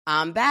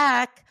I'm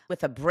back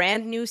with a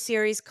brand new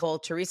series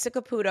called Teresa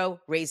Caputo,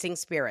 Raising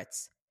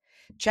Spirits.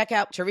 Check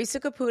out Teresa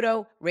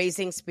Caputo,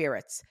 Raising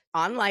Spirits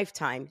on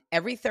Lifetime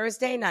every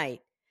Thursday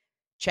night.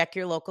 Check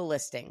your local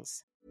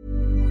listings.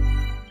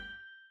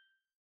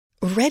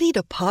 Ready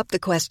to pop the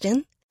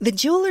question? The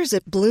jewelers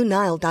at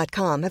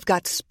BlueNile.com have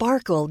got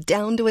sparkle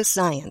down to a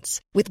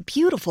science with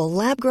beautiful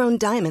lab-grown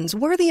diamonds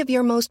worthy of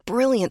your most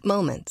brilliant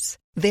moments.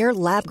 Their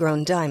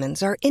lab-grown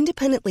diamonds are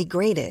independently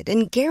graded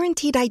and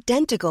guaranteed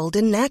identical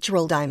to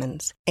natural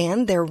diamonds,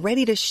 and they're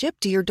ready to ship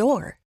to your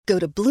door. Go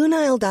to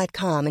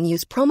BlueNile.com and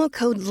use promo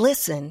code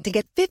LISTEN to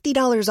get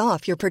 $50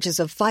 off your purchase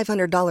of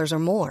 $500 or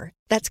more.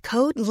 That's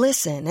code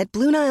LISTEN at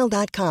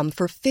BlueNile.com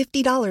for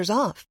 $50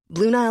 off.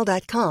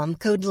 BlueNile.com,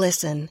 code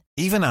LISTEN.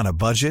 Even on a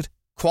budget,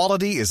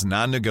 quality is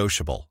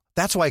non-negotiable.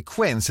 That's why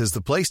Quince is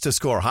the place to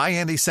score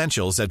high-end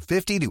essentials at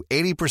 50 to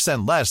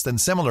 80% less than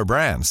similar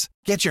brands.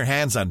 Get your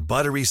hands on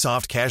buttery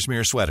soft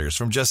cashmere sweaters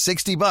from just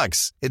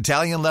 $60,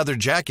 Italian leather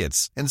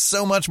jackets, and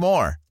so much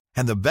more.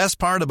 And the best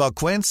part about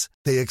Quince,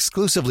 they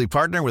exclusively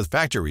partner with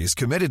factories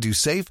committed to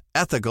safe,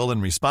 ethical,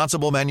 and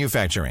responsible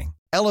manufacturing.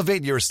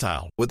 Elevate your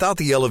style without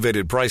the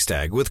elevated price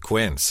tag with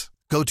Quince.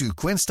 Go to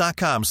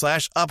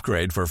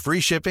quince.com/upgrade for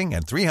free shipping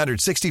and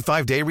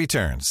 365-day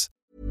returns.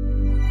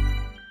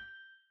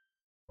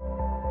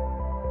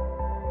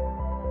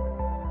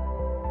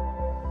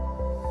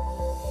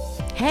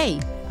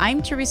 Hey,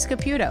 I'm Teresa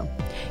Caputo.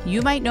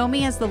 You might know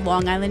me as the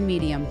Long Island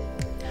Medium.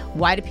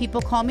 Why do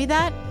people call me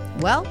that?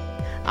 Well,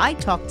 I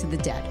talk to the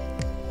dead.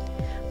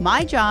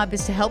 My job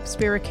is to help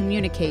spirit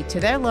communicate to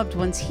their loved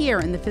ones here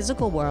in the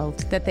physical world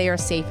that they are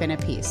safe and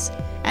at peace,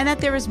 and that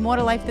there is more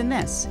to life than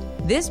this.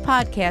 This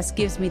podcast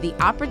gives me the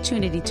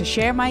opportunity to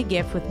share my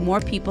gift with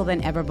more people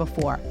than ever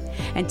before,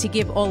 and to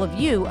give all of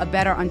you a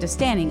better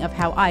understanding of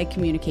how I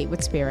communicate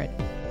with spirit.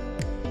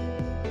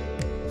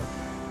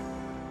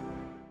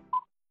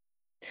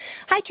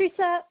 Hi,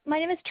 Teresa. My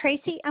name is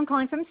Tracy. I'm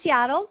calling from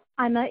Seattle.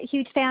 I'm a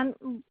huge fan.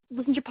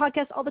 Listen to your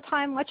podcast all the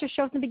time. Watch your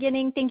show from the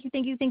beginning. Thank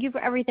you for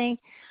everything.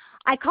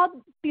 I called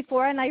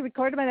before and I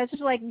recorded my message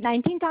like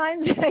 19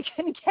 times. I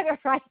couldn't get it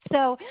right.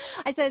 So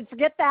I said,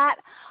 forget that.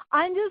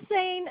 I'm just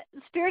saying,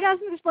 Spirit has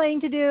some explaining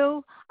to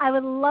do. I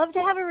would love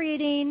to have a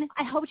reading.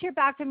 I hope to hear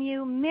back from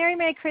you. Merry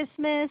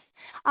Christmas.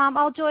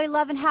 All joy,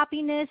 love, and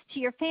happiness to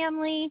your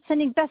family.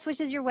 Sending best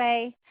wishes your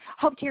way.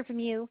 Hope to hear from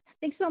you.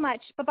 Thanks so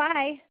much.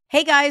 Bye-bye.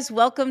 Hey guys,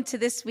 welcome to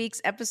this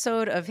week's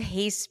episode of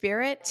Hey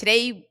Spirit.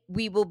 Today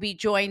we will be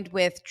joined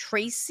with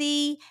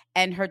Tracy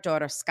and her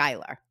daughter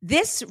Skylar.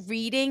 This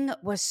reading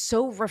was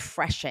so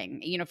refreshing.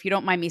 If you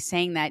don't mind me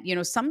saying that,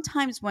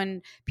 sometimes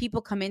when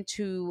people come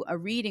into a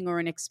reading or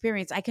an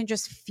experience, I can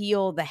just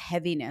feel the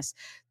heaviness,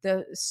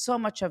 so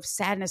much of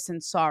sadness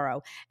and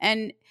sorrow.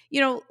 And,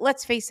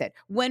 let's face it,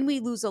 when we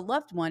lose a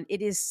loved one,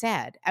 it is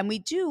sad. And we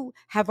do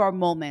have our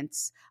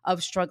moments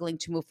of struggling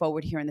to move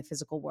forward here in the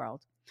physical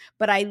world.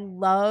 But I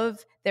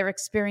love their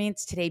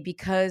experience today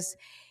because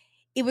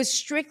it was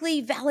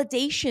strictly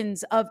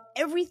validations of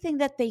everything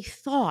that they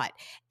thought,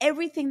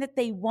 everything that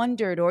they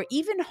wondered or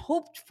even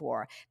hoped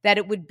for that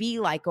it would be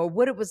like or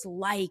what it was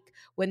like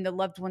when the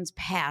loved ones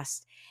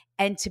passed.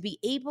 And to be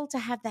able to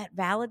have that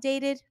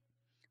validated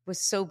was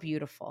so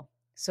beautiful.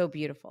 So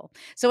beautiful.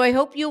 So I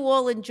hope you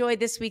all enjoy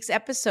this week's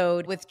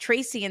episode with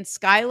Tracy and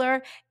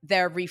Skylar,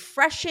 their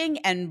refreshing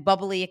and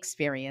bubbly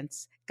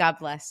experience. God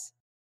bless.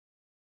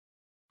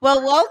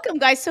 Well, welcome,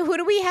 guys. So who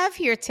do we have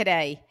here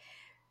today?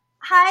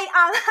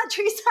 Hi,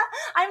 Teresa.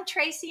 I'm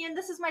Tracy, and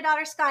this is my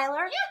daughter,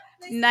 Skylar.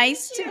 Yeah,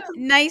 nice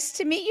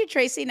to meet you,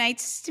 Tracy.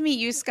 Nice to meet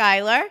you,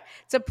 Skylar.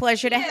 It's a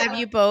pleasure to have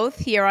you both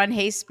here on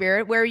Hey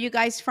Spirit. Where are you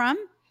guys from?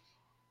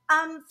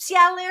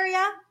 Seattle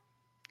area.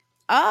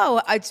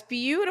 Oh, it's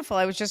beautiful.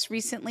 I was just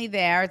recently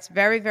there. It's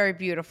very, very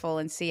beautiful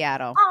in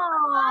Seattle.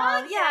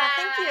 Oh, yeah.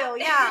 Thank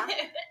you. Yeah.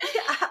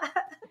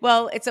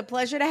 Well, it's a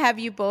pleasure to have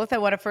you both. I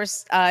want to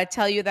first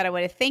tell you that I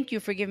want to thank you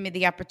for giving me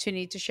the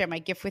opportunity to share my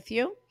gift with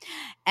you.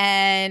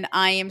 And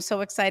I am so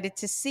excited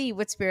to see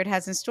what Spirit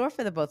has in store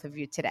for the both of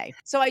you today.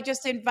 So I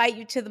just invite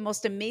you to the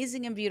most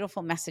amazing and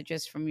beautiful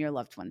messages from your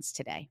loved ones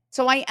today.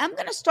 So I am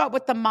going to start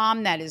with the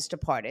mom that is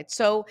departed.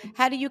 So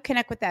how do you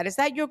connect with that? Is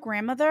that your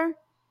grandmother?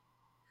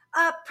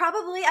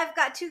 Probably. I've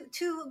got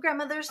two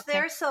grandmothers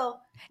there. So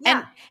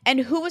yeah. And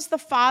who is the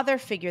father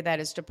figure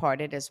that is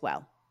departed as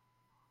well?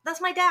 That's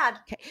my dad.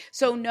 Okay.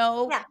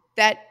 So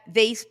that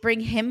they bring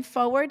him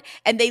forward.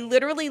 And they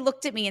literally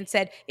looked at me and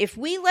said, if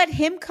we let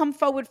him come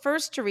forward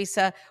first,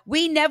 Teresa,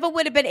 we never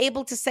would have been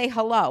able to say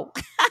hello.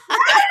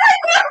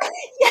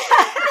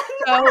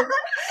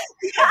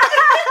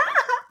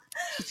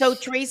 So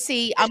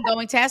Tracy, I'm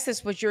going to ask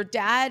this. Was your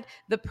dad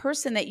the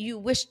person that you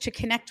wished to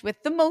connect with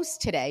the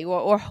most today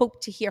or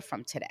hope to hear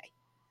from today?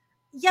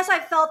 Yes, I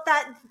felt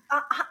that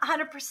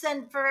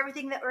 100% for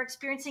everything that we're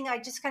experiencing. I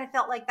just kind of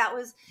felt like that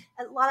was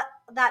a lot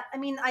of that. I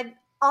mean,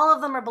 all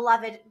of them are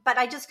beloved, but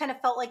I just kind of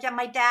felt like, yeah,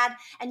 my dad,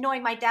 and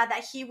knowing my dad,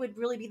 that he would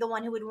really be the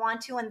one who would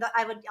want to, and that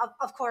I would,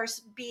 of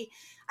course,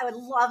 I would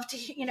love to,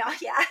 yeah.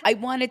 I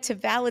wanted to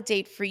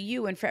validate for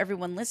you and for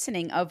everyone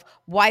listening of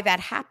why that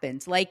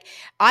happens. Like,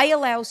 I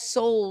allow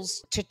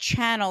souls to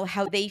channel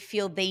how they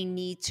feel they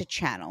need to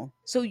channel.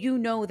 So you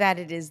know that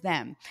it is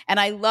them.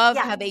 And I love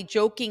how they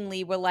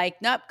jokingly were like,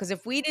 nope, because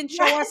if we didn't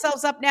show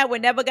ourselves up now, we're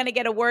never going to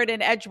get a word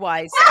in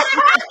edgewise.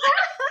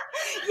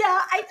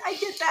 Yeah, I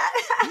get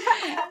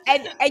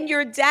that. And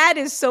your dad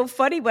is so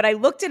funny. When I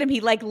looked at him,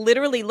 he like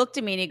literally looked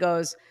at me and he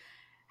goes,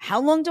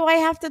 how long do I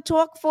have to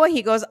talk for?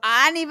 He goes,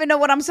 I don't even know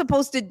what I'm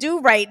supposed to do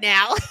right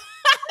now.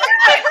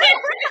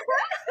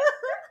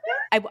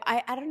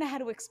 I don't know how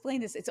to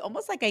explain this. It's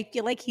almost like I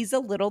feel like he's a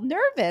little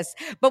nervous.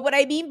 But what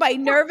I mean by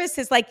nervous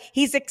is like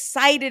he's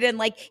excited and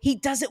like he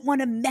doesn't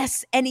want to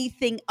mess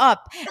anything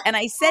up. And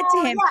I said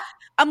to him,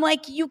 I'm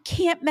like, you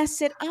can't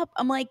mess it up.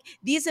 I'm like,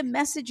 these are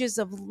messages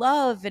of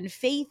love and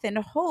faith and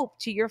hope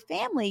to your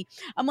family.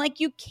 I'm like,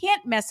 you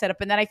can't mess it up.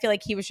 And then I feel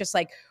like he was just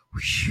like,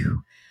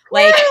 whew,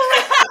 like,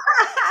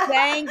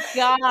 thank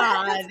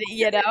God,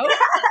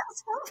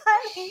 That's so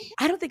funny.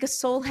 I don't think a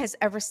soul has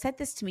ever said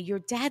this to me. Your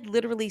dad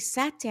literally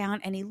sat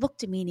down and he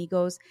looked at me and he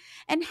goes,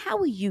 and how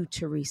are you,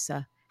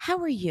 Teresa? How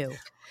are you?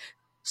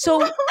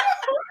 So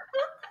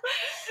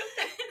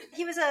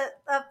he was a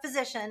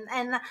physician,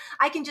 and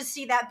I can just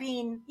see that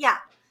being,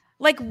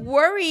 like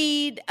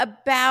worried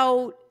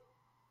about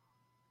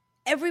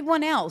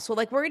everyone else, or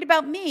like worried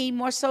about me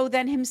more so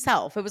than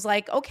himself. It was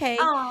like, okay,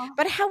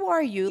 but how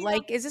are you?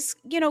 Like, is this,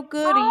 good?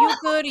 Are you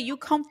good? Are you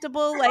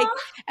comfortable? Like,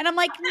 and I'm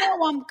like,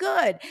 no, I'm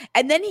good.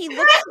 And then he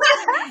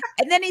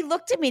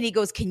looked at me and he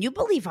goes, can you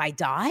believe I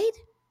died?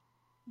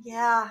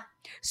 Yeah.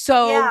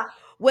 So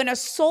when a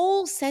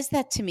soul says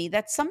that to me,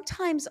 that's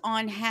sometimes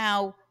on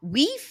how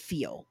we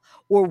feel,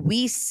 or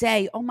we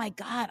say, oh my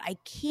God, I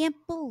can't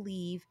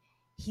believe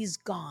he's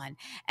gone.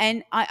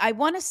 And I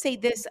want to say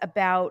this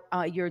about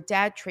your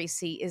dad,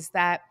 Tracy, is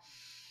that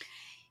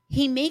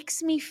he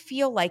makes me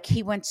feel like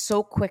he went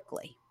so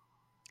quickly.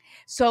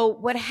 So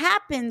what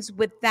happens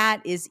with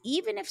that is,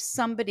 even if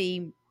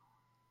somebody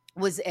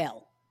was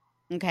ill,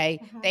 okay,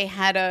 they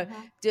had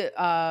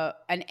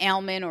an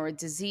ailment or a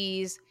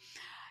disease,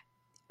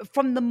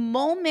 from the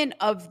moment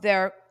of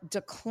their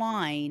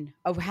decline,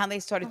 of how they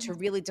started to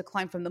really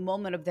decline, from the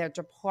moment of their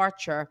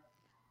departure,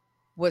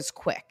 was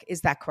quick.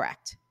 Is that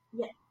correct?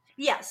 Yeah.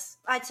 Yes,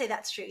 I'd say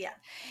that's true. Yeah.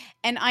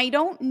 And I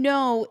don't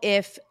know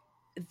if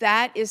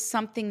that is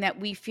something that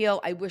we feel,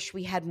 I wish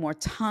we had more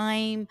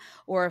time,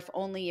 or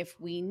if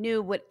we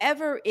knew,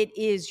 whatever it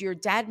is, your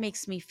dad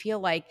makes me feel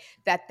like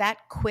that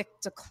quick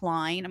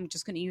decline, I'm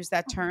just going to use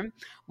that term,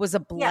 was a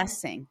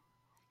blessing.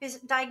 He was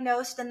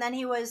diagnosed, and then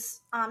he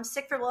was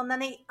sick for a while, and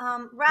then he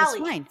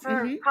rallied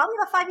for probably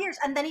about 5 years,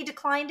 and then he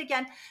declined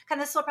again,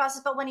 kind of a slow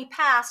process. But when he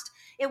passed,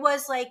 it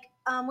was like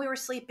we were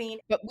sleeping.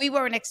 But we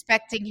weren't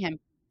expecting him.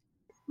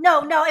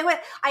 No, it was.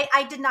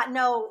 I did not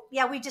know.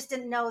 Yeah, we just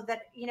didn't know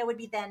that it would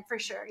be then, for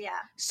sure. Yeah.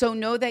 So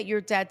know that your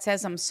dad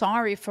says, I'm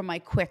sorry for my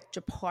quick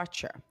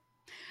departure,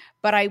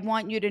 but I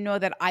want you to know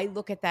that I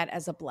look at that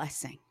as a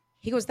blessing.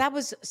 He goes, that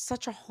was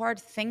such a hard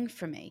thing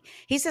for me.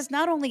 He says,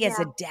 not only as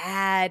a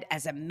dad,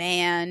 as a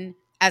man,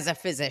 as a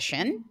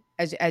physician,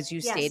 as you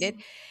stated,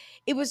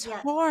 it was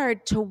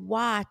hard to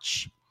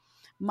watch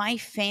my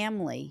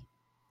family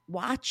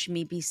watch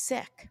me be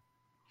sick.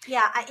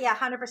 Yeah,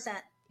 100%.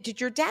 Did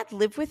your dad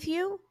live with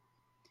you?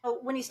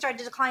 When he started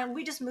to decline,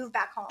 we just moved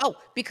back home. Oh,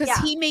 because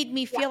he made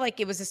me feel like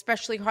it was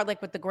especially hard,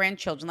 like with the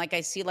grandchildren. Like I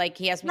see, like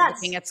he has me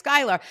looking at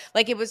Skylar.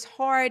 Like it was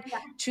hard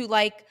to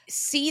like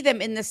see them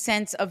in the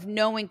sense of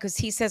knowing, because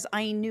he says,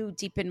 I knew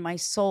deep in my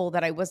soul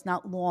that I was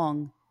not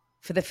long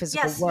for the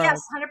physical world.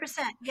 Yes,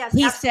 100%. Yes,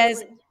 he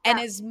says, and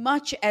as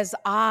much as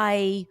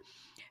I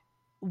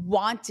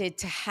wanted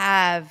to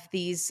have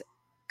these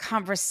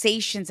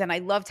conversations, and I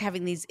loved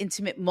having these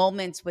intimate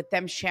moments with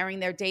them, sharing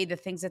their day, the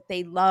things that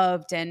they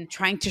loved, and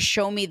trying to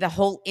show me the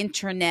whole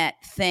internet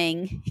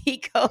thing.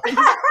 He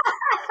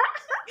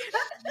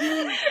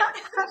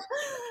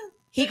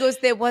goes,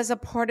 there was a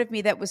part of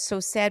me that was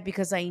so sad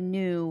because I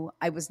knew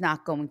I was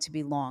not going to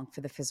be long for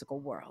the physical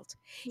world.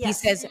 He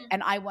says,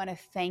 and I want to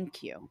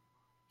thank you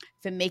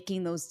for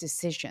making those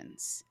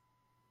decisions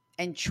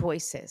and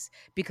choices,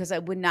 because I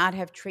would not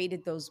have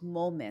traded those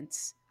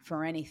moments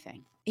for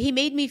anything. He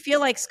made me feel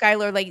like,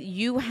 Skylar, like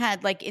you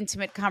had like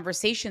intimate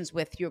conversations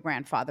with your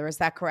grandfather. Is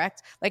that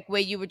correct? Like where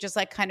you would just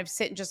like kind of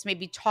sit and just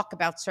maybe talk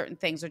about certain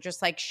things, or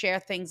just like share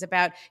things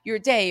about your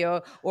day,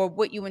 or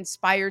what you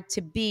inspired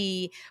to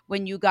be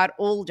when you got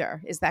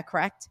older. Is that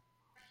correct?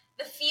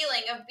 The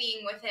feeling of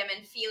being with him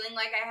and feeling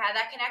like I had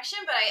that connection,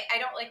 but I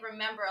don't like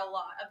remember a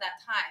lot of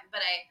that time, but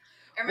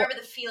I remember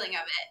the feeling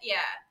of it. Yeah.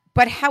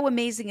 But how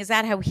amazing is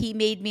that? How he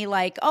made me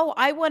like, oh,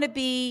 I want to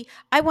be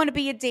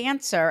a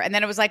dancer. And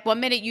then it was like 1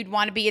 minute you'd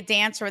want to be a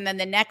dancer, and then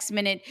the next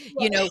minute,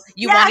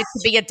 you wanted to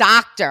be a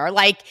doctor.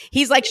 Like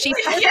he's like, she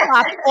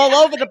flip-flopped all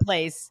over the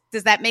place.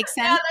 Does that make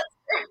sense?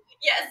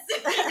 Yes.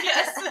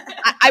 Yes.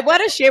 I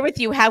want to share with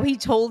you how he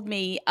told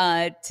me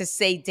to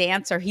say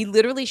dancer. He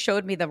literally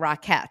showed me the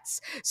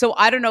Rockettes. So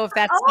I don't know if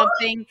that's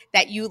something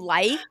that you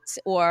liked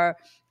or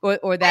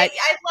that. I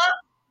love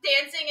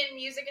dancing and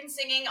music and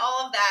singing,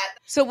 all of that.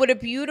 So what a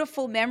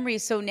beautiful memory.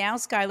 So now,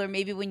 Skylar,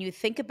 maybe when you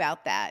think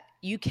about that,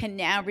 you can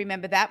now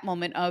remember that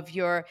moment of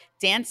your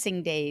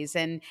dancing days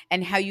and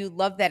how you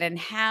loved that and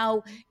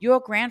how your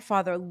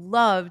grandfather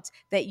loved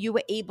that you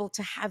were able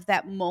to have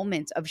that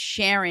moment of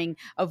sharing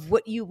of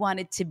what you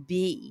wanted to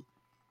be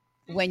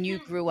when you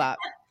grew up.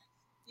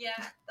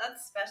 Yeah,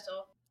 that's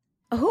special.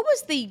 Who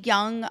was the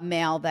young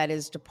male that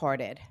is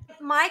departed?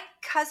 My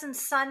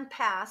cousin's son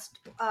passed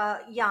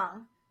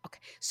young. Okay.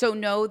 So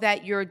know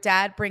that your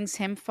dad brings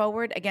him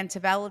forward again to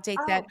validate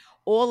that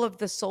all of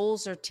the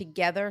souls are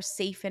together,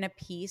 safe and at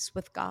peace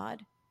with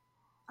God.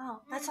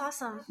 Oh, that's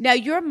awesome. Now,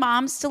 your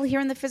mom's still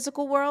here in the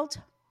physical world?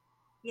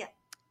 Yeah.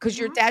 Because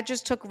your dad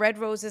just took red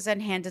roses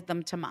and handed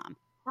them to mom.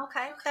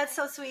 Okay, that's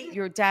so sweet.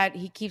 Your dad,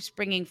 he keeps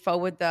bringing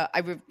forward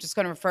I'm just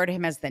going to refer to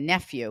him as the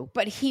nephew,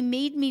 but he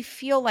made me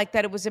feel like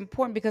that it was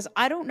important because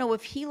I don't know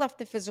if he left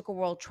the physical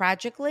world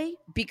tragically,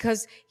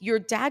 because your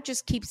dad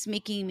just keeps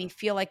making me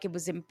feel like it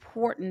was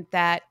important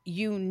that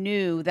you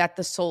knew that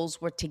the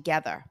souls were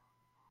together.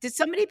 Did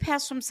somebody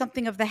pass from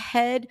something of the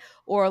head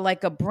or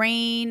like a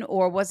brain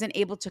or wasn't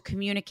able to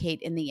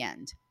communicate in the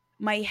end?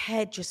 My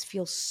head just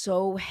feels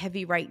so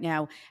heavy right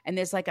now. And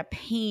there's like a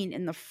pain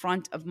in the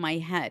front of my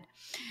head.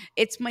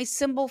 It's my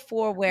symbol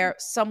for where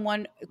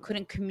someone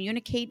couldn't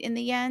communicate in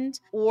the end,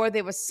 or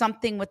there was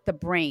something with the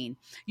brain.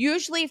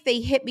 Usually if they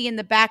hit me in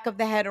the back of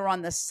the head or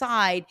on the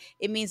side,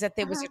 it means that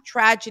there was a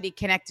tragedy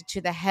connected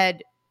to the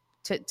head,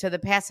 to the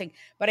passing.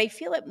 But I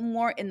feel it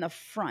more in the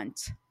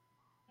front.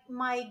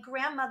 My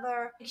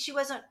grandmother, she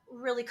wasn't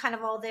really kind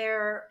of all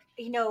there,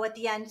 at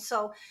the end.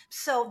 So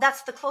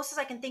that's the closest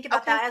I can think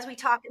about that. As we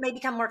talk, it may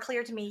become more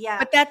clear to me.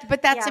 Yeah.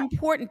 But that's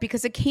important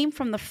because it came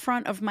from the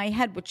front of my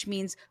head, which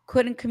means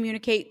couldn't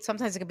communicate.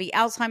 Sometimes it could be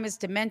Alzheimer's,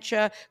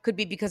 dementia, could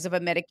be because of a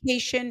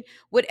medication,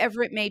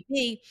 whatever it may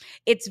be.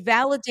 It's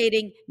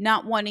validating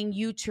not wanting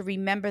you to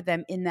remember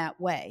them in that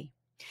way.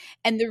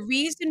 And the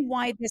reason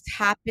why this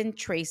happened,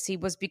 Tracy,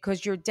 was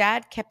because your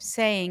dad kept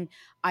saying,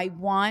 I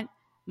want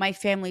my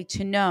family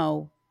to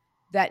know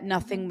that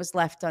nothing was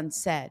left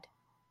unsaid.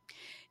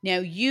 Now,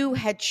 you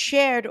had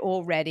shared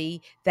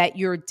already that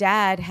your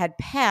dad had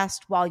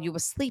passed while you were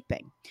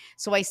sleeping.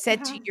 So I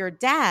said to your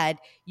dad,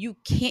 you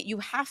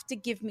have to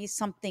give me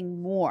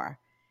something more.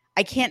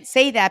 I can't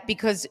say that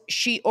because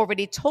she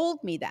already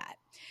told me that.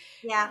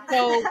 Yeah.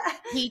 So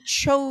he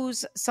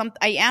chose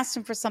I asked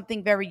him for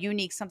something very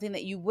unique, something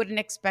that you wouldn't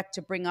expect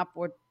to bring up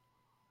or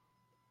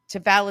to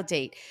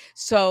validate.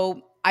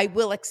 So I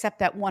will accept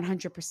that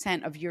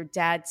 100% of your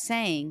dad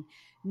saying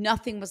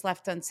nothing was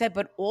left unsaid,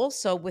 but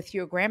also with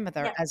your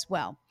grandmother as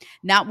well.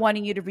 Not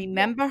wanting you to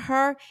remember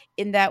her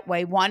in that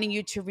way, wanting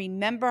you to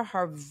remember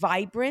her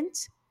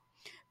vibrant,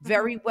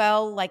 very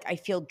well, like I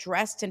feel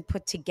dressed and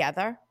put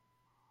together.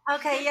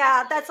 Okay,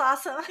 yeah, that's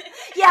awesome.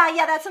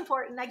 Yeah, that's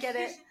important. I get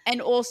it.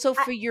 And also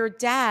for your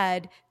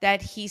dad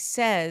that he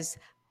says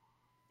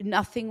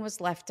nothing was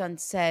left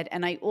unsaid.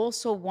 And I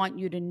also want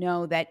you to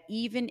know that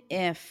even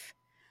if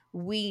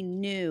we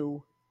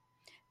knew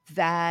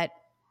that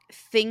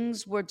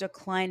things were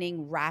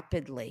declining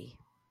rapidly,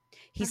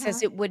 he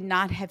says it would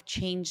not have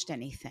changed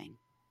anything.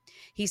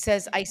 He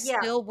says, I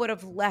still would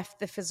have left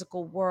the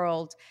physical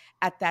world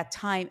at that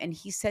time. And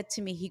he said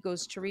to me, he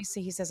goes, Teresa,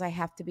 he says, I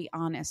have to be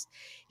honest.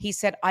 He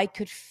said, I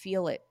could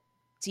feel it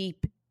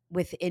deep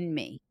within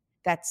me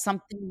that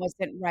something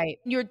wasn't right.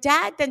 Your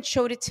dad then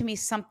showed it to me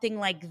something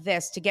like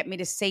this to get me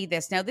to say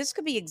this. Now, this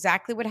could be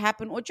exactly what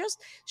happened or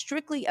just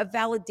strictly a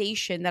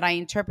validation that I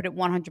interpreted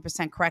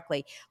 100%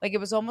 correctly. Like it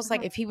was almost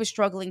like if he was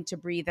struggling to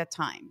breathe at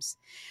times.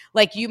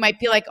 Like you might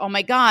be like, oh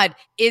my God,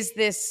 is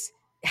this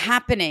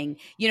happening?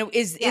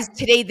 Is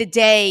today the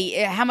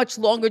day? How much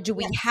longer do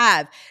we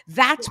have?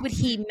 That's what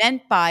he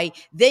meant by,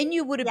 then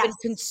you would have been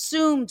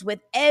consumed with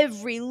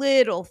every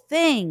little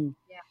thing.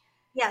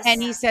 Yes.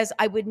 And he says,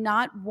 I would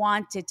not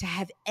want it to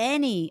have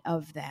any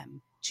of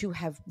them to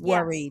have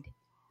worried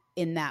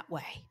in that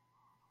way.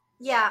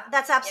 Yeah,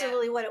 that's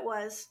absolutely what it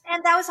was.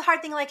 And that was the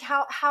hard thing. Like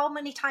how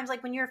many times,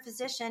 like when you're a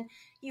physician,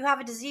 you have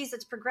a disease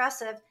that's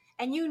progressive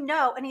and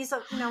and he's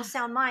a,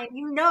 sound mind,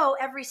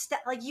 every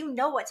step, like,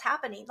 what's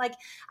happening. Like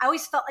I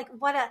always felt like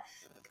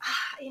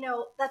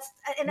that's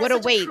what a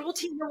weight,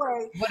 cruelty in a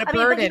way. What a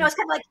burden. But, it's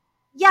kind of like,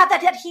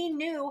 that he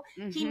knew,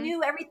 he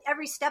knew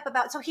every step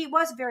about, so he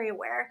was very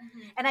aware.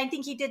 And I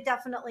think he did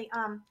definitely,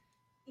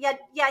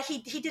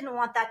 he didn't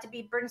want that to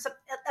be burdensome.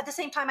 At the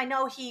same time, I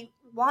know he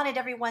wanted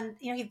everyone,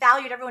 he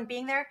valued everyone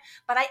being there,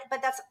 but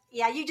that's,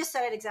 you just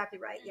said it exactly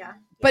right. Yeah.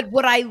 But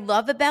what I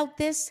love about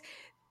this,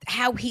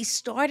 how he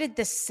started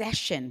the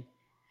session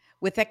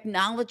with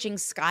acknowledging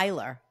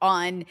Skylar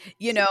on,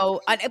 because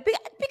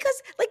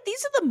like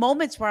these are the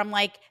moments where I'm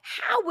like,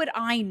 how would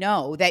I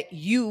know that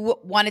you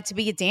wanted to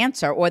be a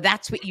dancer or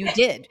that's what you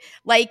did?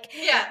 Like,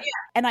 Yeah.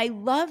 and I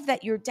love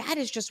that your dad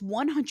is just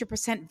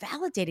 100%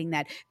 validating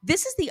that.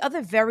 This is the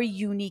other very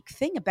unique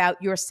thing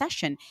about your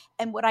session.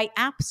 And what I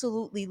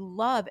absolutely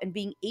love and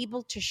being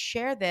able to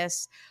share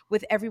this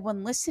with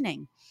everyone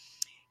listening.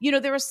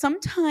 There are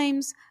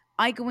sometimes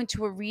I go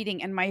into a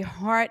reading and my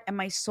heart and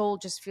my soul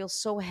just feels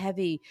so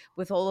heavy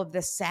with all of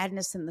the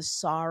sadness and the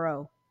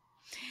sorrow.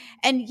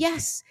 And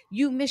yes,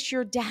 you miss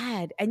your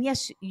dad. And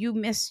yes, you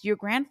miss your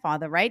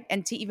grandfather, right?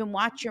 And to even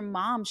watch your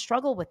mom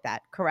struggle with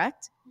that,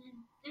 correct?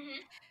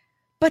 Mm-hmm.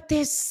 But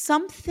there's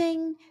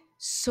something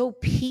so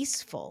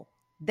peaceful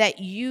that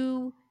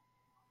you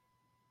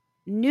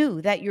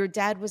knew that your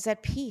dad was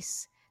at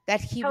peace,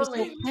 that he was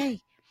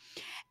okay.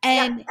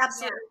 And yeah,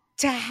 absolutely.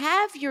 To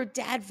have your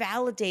dad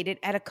validated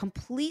at a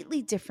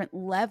completely different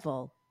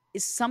level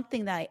is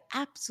something that I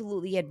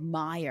absolutely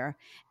admire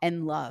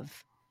and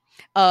love.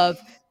 Of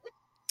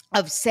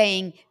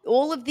saying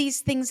all of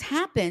these things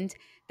happened,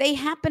 they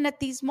happen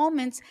at these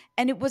moments,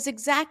 and it was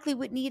exactly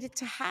what needed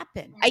to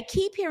happen. I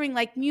keep hearing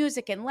like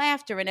music and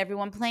laughter and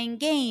everyone playing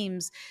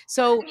games.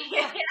 So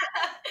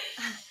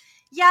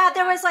Yeah,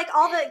 there was like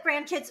all the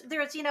grandkids.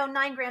 There was,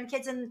 9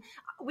 grandkids, and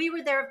we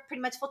were there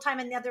pretty much full time,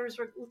 and the others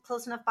were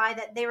close enough by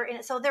that they were in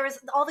it. So there was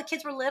all the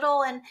kids were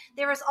little, and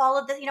there was all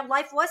of the,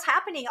 life was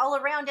happening all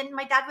around. And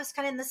my dad was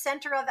kind of in the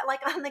center of it, like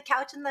on the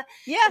couch in the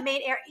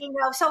main area,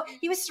 So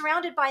he was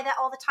surrounded by that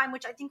all the time,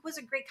 which I think was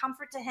a great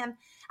comfort to him.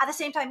 At the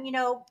same time,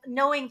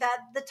 knowing that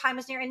the time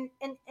was near,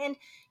 and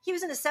he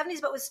was in his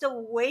 70s, but was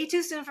still way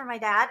too soon for my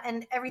dad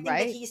and everything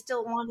that he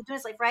still wanted to do in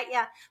his life, right?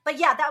 Yeah, but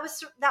yeah,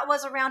 that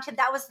was around him.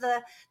 That was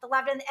the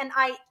love, and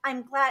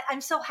I'm glad.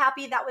 I'm so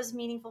happy that was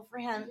meaningful for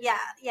him.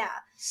 Yeah.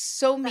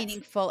 So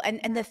meaningful.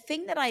 And the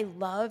thing that I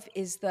love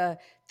is the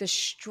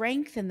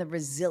strength and the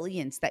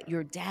resilience that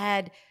your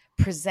dad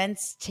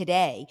presents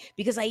today,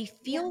 because I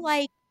feel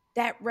like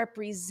that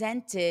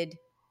represented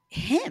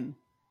him.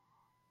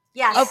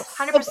 Yes,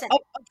 100%.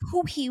 Of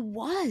who he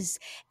was.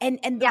 And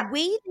the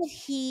way that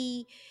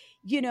he,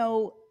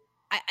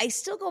 I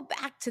still go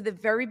back to the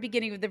very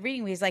beginning of the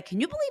reading where he's like,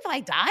 can you believe I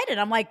died? And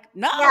I'm like,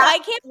 no, I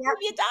can't believe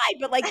you died.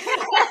 But like,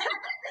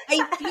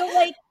 I feel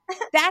like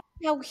that's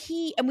how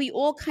and we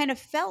all kind of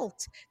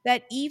felt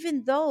that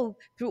even though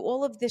through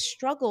all of this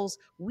struggles,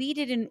 we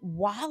didn't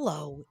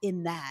wallow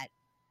in that.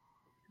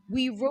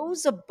 We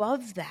rose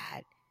above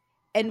that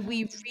and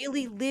we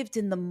really lived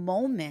in the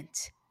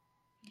moment.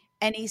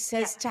 And he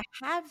says to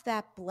have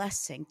that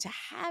blessing, to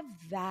have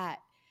that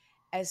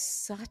as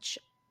such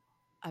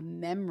a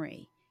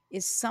memory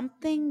is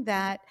something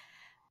that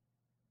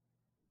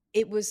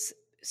it was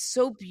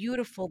so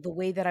beautiful the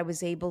way that I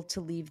was able to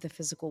leave the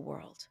physical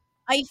world.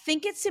 I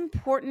think it's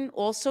important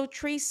also,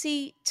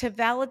 Tracy, to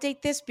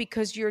validate this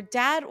because your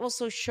dad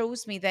also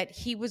shows me that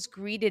he was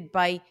greeted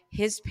by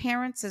his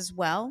parents as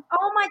well.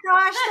 Oh my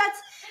gosh,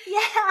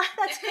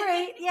 that's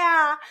great.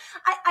 Yeah,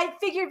 I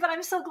figured, but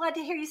I'm so glad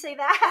to hear you say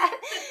that.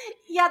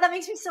 Yeah, that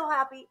makes me so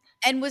happy.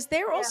 And was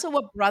there also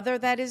a brother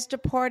that is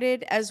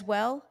departed as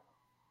well?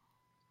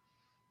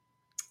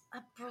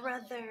 A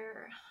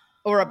brother.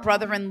 Or a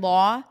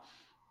brother-in-law?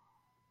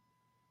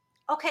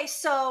 Okay,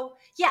 so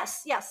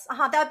yes.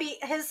 That would be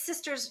his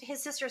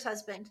sister's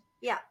husband.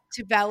 Yeah.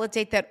 To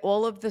validate that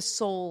all of the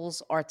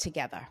souls are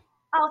together.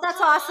 Oh,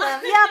 that's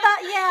awesome.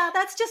 Yeah,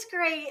 that's just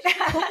great.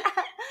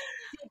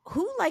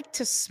 Who liked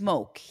to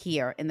smoke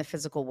here in the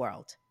physical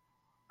world?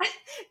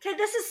 Okay,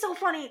 this is so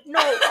funny. No,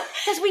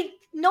 because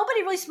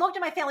nobody really smoked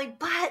in my family,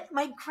 but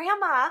my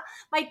grandma,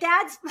 my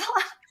dad's,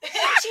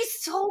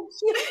 she's so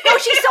cute. No,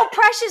 she's so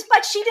precious,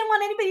 but she didn't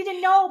want anybody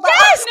to know. But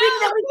yes!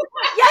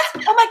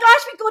 Yes! Oh my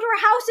gosh, we'd go to her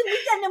house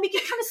and then we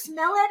could kind of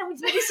smell it and we'd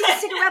maybe see a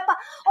cigarette, but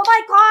oh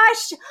my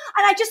gosh.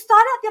 And I just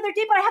thought of it the other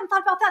day, but I haven't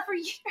thought about that for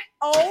years.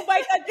 Oh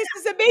my God, this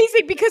is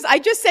amazing because I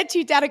just said to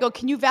you, Dad, I go,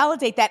 can you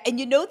validate that? And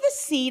the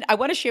scene, I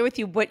want to share with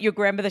you what your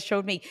grandmother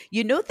showed me.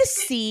 The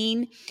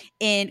scene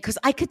because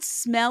I could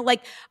smell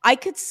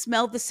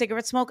the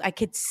cigarette smoke. I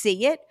could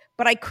see it,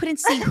 but I couldn't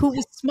see who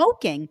was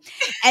smoking.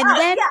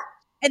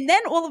 And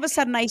then all of a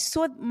sudden I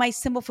saw my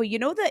symbol for, in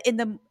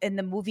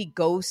the movie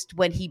Ghost,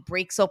 when he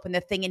breaks open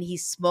the thing and he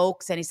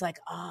smokes and he's like,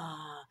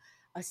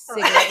 a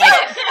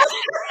cigarette.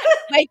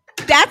 Like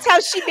that's how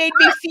she made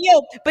me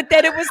feel. But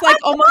then it was like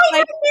almost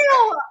like,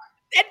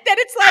 then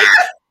it's like,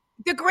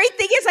 the great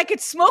thing is I could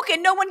smoke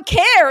and no one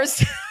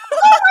cares. Oh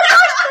my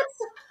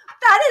gosh,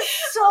 that is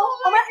so.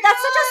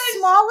 That's such a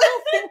small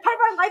little thing, part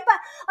of our life. But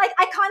like,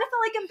 I kind of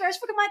felt like embarrassed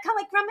for my kind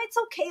of like, Grandma, it's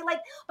okay. Like,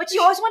 but she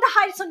always wanted to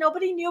hide it so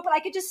nobody knew. But I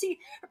could just see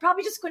her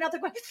probably just going out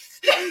there going,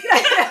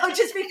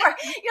 just before,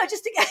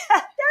 just to get.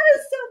 That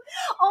is so.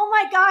 Oh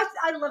my gosh,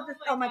 I love this.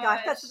 Oh my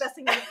gosh, that's the best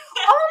thing ever.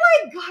 Oh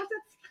my gosh,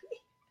 that's.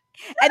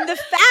 And the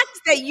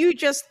fact that that you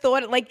just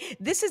thought, like,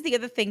 this is the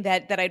other thing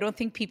that I don't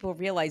think people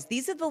realize.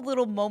 These are the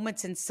little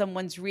moments in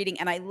someone's reading.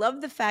 And I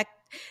love the fact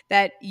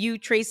that you,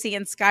 Tracy,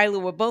 and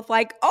Skylar were both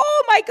like,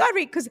 oh my God,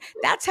 because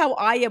that's how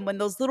I am when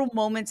those little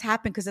moments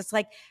happen. Because it's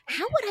like,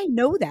 how would I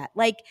know that?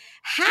 Like,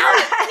 how?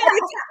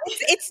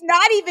 It's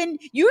not even,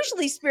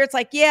 usually Spirit's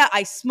like, yeah,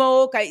 I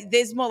smoke.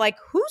 There's more like,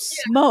 who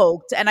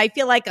smoked? And I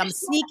feel like I'm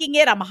sneaking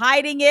it, I'm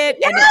hiding it.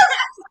 Yes! And,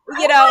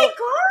 you know, oh my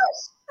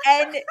gosh.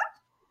 And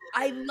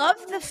I love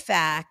the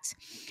fact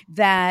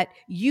that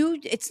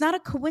it's not a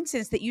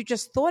coincidence that you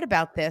just thought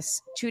about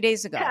this 2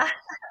 days ago.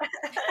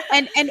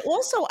 And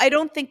also, I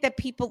don't think that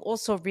people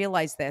also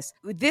realize this.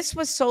 This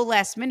was so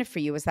last minute for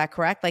you. Is that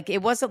correct? Like,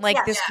 it wasn't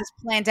like this was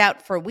planned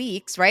out for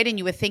weeks, right? And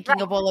you were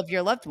thinking of all of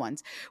your loved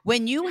ones.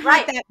 When you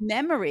had that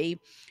memory,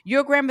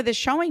 your grandmother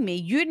showing me,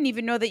 you didn't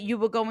even know that you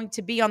were going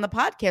to be on the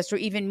podcast or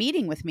even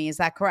meeting with me. Is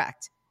that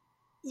correct?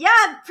 Yeah,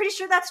 I'm pretty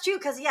sure that's true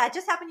because, it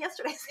just happened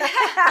yesterday.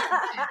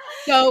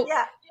 So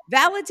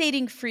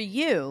validating for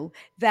you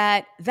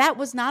that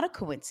was not a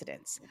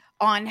coincidence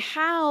on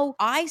how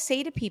I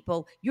say to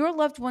people, your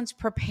loved ones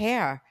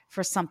prepare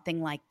for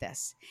something like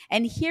this.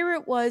 And here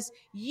it was,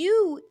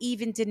 you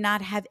even did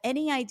not have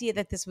any idea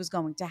that this was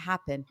going to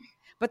happen,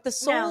 but the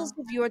souls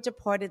of your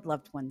departed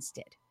loved ones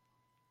did.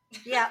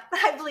 Yeah,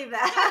 I believe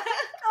that.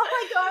 Oh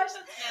my gosh,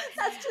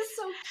 that's just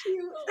so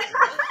cute.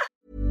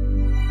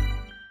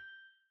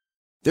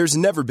 There's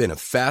never been a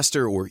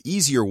faster or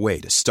easier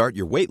way to start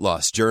your weight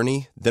loss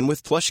journey than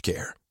with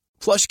PlushCare.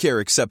 PlushCare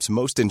accepts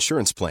most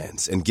insurance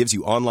plans and gives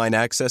you online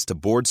access to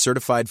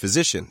board-certified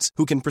physicians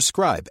who can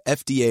prescribe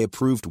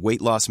FDA-approved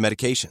weight loss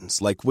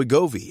medications like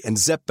Wegovy and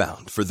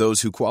Zepbound for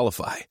those who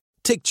qualify.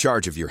 Take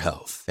charge of your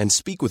health and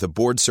speak with a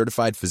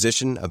board-certified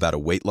physician about a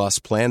weight loss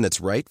plan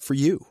that's right for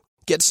you.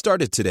 Get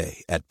started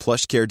today at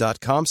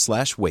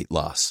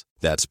plushcare.com/weight-loss.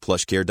 That's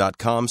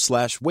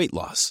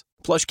plushcare.com/weight-loss.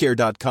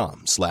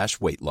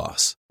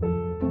 plushcare.com/weight-loss.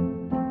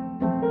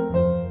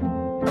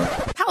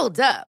 Hold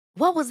up.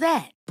 What was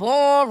that?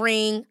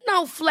 Boring.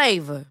 No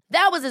flavor.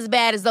 That was as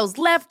bad as those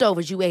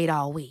leftovers you ate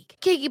all week.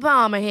 Keke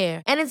Palmer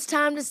here, and it's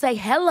time to say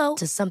hello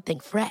to something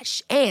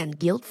fresh and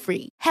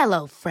guilt-free.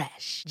 Hello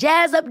Fresh.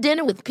 Jazz up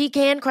dinner with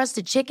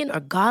pecan-crusted chicken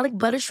or garlic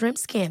butter shrimp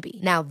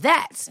scampi. Now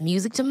that's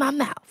music to my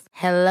mouth.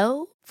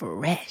 Hello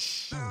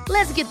Fresh.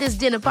 Let's get this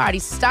dinner party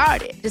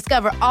started.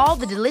 Discover all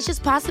the delicious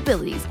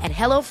possibilities at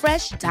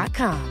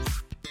HelloFresh.com.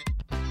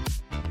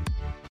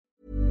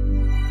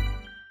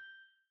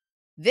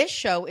 This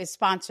show is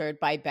sponsored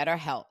by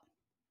BetterHelp.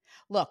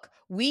 Look,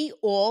 we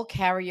all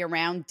carry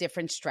around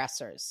different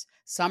stressors.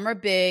 Some are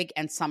big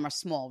and some are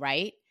small,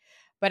 right?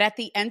 But at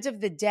the end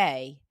of the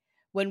day,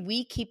 when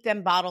we keep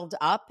them bottled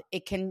up,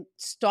 it can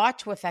start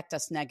to affect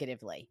us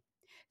negatively.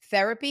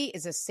 Therapy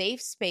is a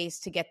safe space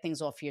to get things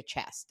off your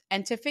chest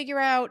and to figure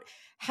out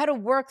how to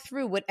work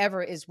through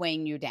whatever is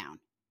weighing you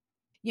down.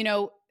 You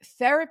know,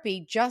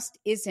 therapy just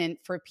isn't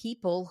for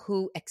people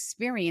who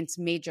experience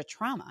major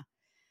trauma.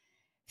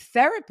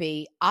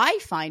 Therapy, I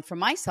find for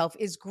myself,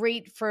 is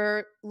great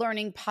for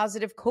learning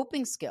positive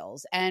coping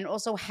skills and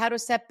also how to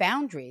set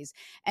boundaries.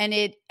 And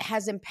it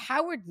has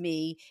empowered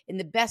me in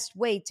the best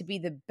way to be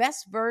the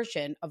best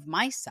version of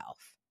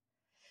myself.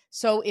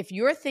 So if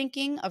you're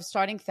thinking of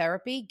starting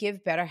therapy,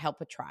 give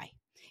BetterHelp a try.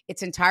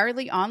 It's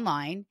entirely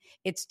online.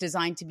 It's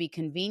designed to be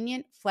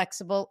convenient,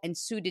 flexible, and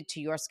suited to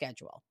your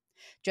schedule.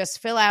 Just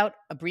fill out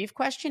a brief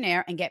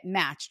questionnaire and get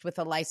matched with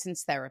a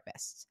licensed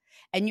therapist.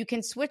 And you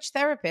can switch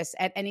therapists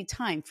at any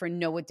time for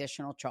no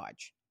additional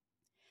charge.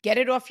 Get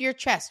it off your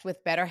chest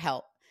with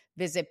BetterHelp.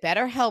 Visit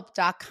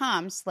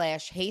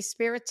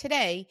BetterHelp.com/HeySpirit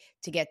today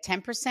to get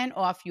 10%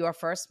 off your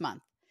first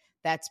month.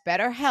 That's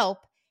BetterHelp,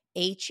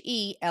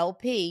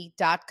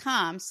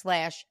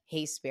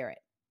 HELP.com/HeySpirit.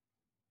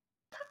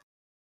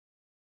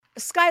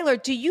 Skylar,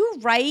 do you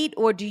write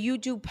or do you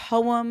do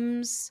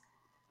poems?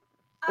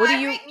 Or do I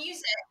you write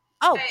music.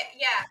 Oh,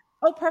 Yeah.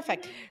 oh,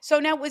 perfect. So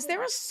now, was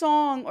there a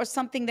song or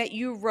something that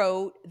you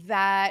wrote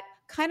that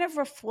kind of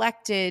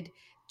reflected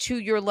to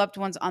your loved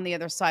ones on the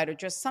other side, or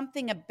just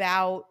something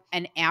about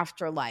an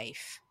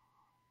afterlife?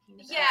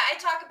 Yeah, I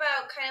talk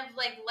about kind of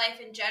like life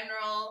in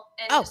general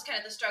and just kind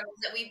of the struggles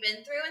that we've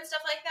been through and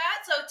stuff like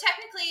that. So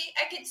technically,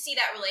 I could see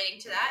that relating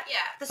to that. Yeah,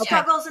 the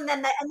struggles and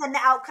then the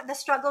outcome, the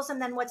struggles and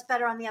then what's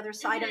better on the other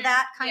side of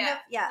that kind of.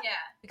 Yeah.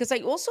 Because I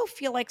also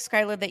feel like,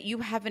 Skylar, that you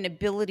have an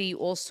ability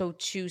also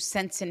to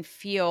sense and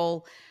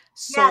feel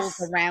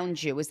souls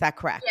around you. Is that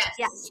correct?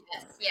 Yes.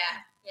 Yeah.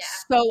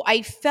 So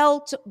I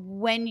felt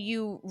when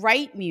you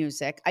write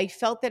music, I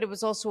felt that it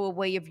was also a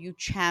way of you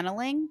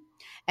channeling.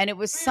 And it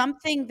was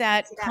something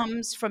that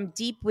comes from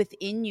deep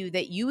within you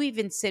that you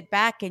even sit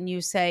back and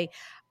you say,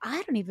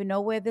 I don't even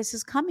know where this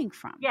is coming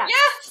from. Yeah.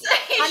 Yes.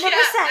 100%. I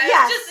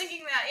was just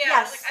thinking that. Yeah.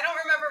 I was like, I don't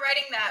remember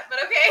writing that,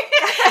 but okay.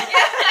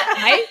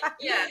 Right?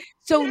 Yeah.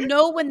 So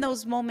know when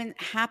those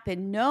moments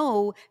happen,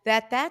 know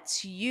that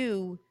that's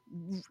you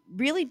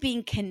really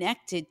being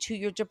connected to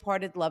your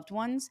departed loved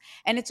ones.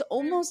 And it's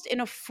almost in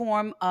a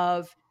form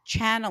of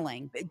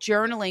channeling,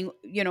 journaling,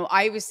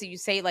 I obviously you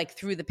say like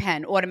through the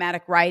pen,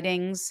 automatic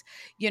writings,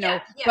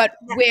 but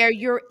where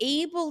you're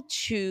able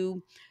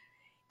to,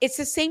 it's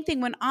the same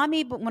thing when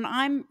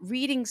I'm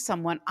reading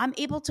someone, I'm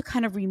able to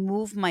kind of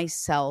remove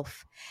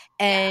myself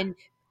and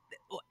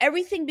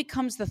everything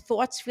becomes the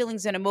thoughts,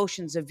 feelings, and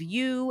emotions of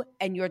you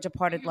and your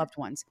departed loved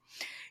ones.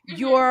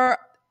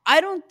 I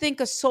don't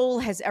think a soul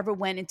has ever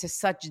went into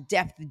such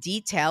depth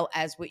detail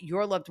as what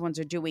your loved ones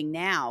are doing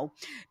now.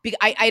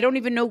 I don't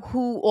even know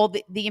who all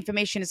the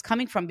information is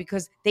coming from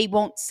because they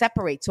won't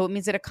separate. So it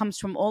means that it comes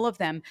from all of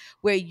them,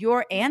 where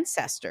your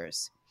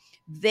ancestors,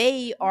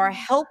 they are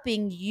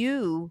helping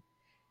you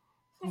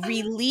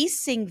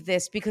releasing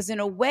this, because in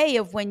a way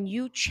of when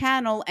you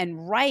channel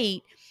and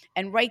write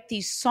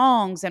these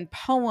songs and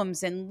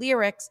poems and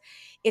lyrics,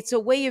 it's a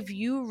way of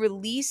you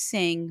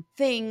releasing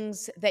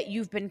things that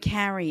you've been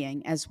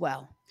carrying as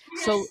well.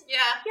 So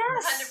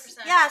yes,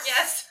 100%.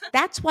 Yes.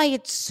 That's why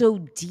it's so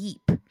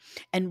deep,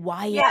 and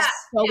why it's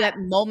so at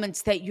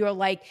moments that you're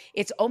like,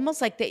 it's almost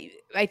like that.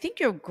 I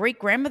think your great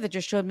grandmother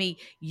just showed me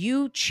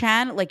you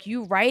channel, like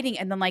you writing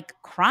and then like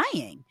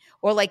crying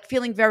or like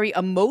feeling very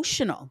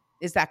emotional.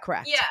 Is that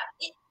correct? Yeah.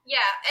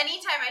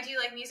 Anytime I do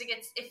like music,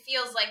 it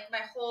feels like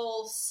my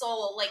whole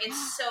soul, like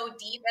it's so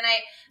deep. And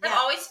I've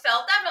always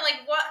felt that, but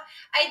like what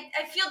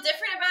I feel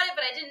different about it,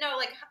 but I didn't know,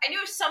 like I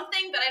knew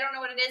something, but I don't know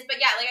what it is. But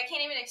yeah, like I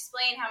can't even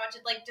explain how much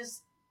it like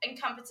just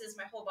encompasses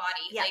my whole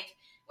body. Like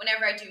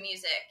whenever I do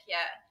music. Yeah.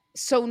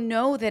 So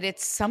know that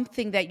it's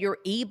something that you're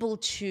able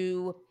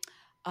to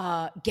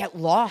get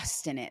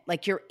lost in it.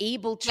 Like you're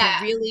able to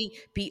really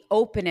be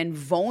open and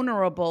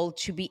vulnerable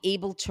to be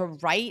able to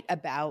write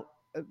about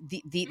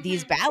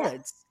these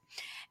ballads.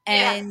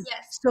 And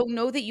so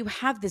know that you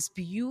have this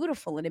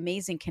beautiful and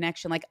amazing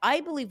connection. Like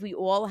I believe we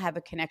all have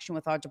a connection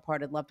with our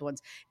departed loved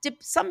ones.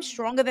 Some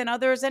stronger than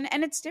others, and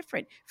it's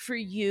different. For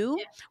you,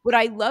 what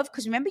I love,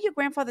 because remember your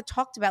grandfather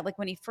talked about like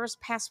when he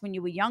first passed when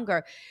you were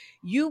younger,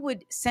 you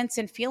would sense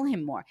and feel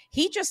him more.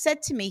 He just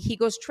said to me, he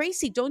goes,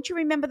 Tracy, don't you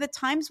remember the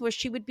times where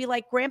she would be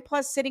like,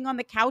 Grandpa's sitting on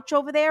the couch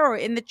over there or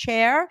in the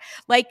chair?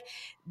 Like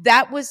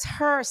that was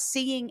her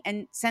seeing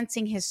and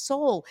sensing his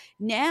soul.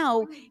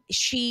 Now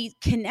she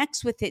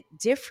connects with it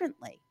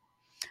differently,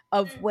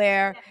 of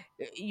where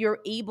you're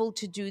able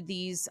to do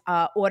these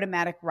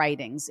automatic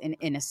writings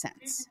in a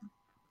sense.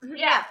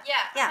 Yeah,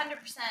 100%.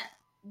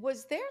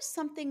 Was there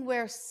something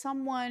where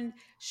someone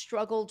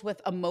struggled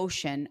with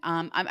emotion?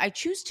 I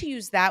choose to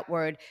use that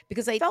word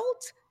because I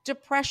felt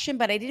depression,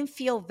 but I didn't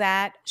feel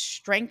that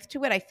strength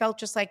to it. I felt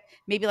just like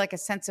maybe like a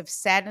sense of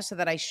sadness, so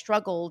that I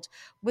struggled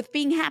with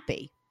being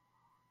happy.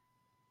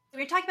 When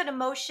you're talking about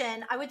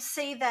emotion, I would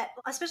say that,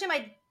 especially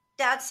my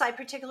dad's side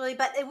particularly,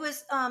 but it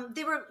was,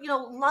 they were,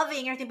 loving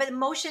and everything, but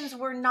emotions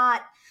were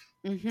not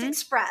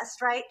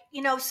expressed, right?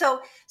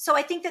 So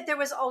I think that there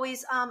was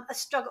always a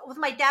struggle with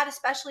my dad,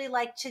 especially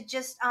like to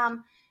just,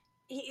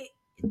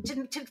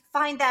 to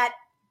find that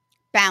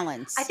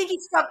balance. I think he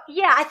struggled.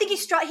 Yeah, I think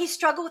he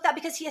struggled with that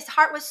because his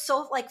heart was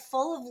so like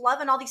full of love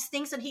and all these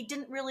things, and he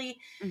didn't really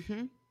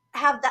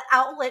have the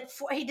outlet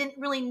for. He didn't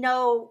really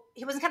know.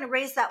 He wasn't kind of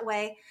raised that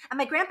way. And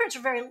my grandparents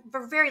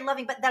were very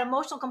loving, but that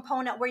emotional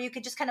component where you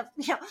could just kind of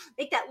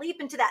make that leap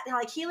into that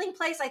like healing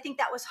place, I think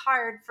that was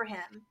hard for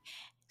him.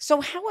 So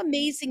how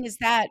amazing is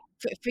that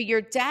for your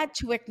dad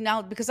to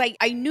acknowledge? Because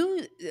I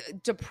knew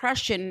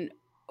depression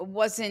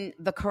wasn't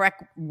the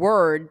correct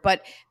word,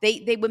 but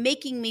they were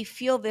making me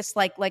feel this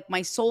like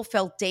my soul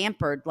felt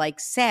dampered, like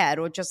sad,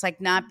 or just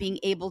like not being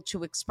able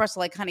to express,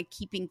 like kind of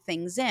keeping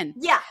things in.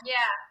 Yeah.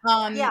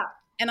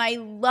 And I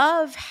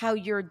love how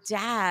your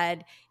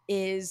dad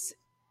is,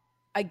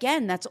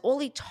 again, that's all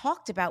he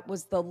talked about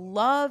was the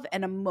love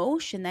and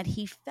emotion that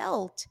he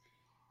felt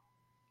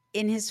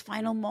in his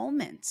final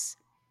moments.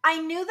 I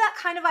knew that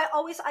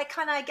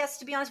I guess,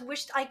 to be honest,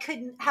 wished I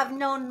could have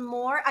known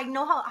more. I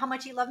know how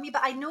much he loved me,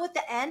 but I knew at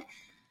the end,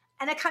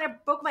 and it kind of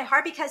broke my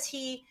heart because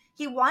he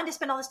wanted to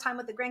spend all this time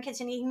with the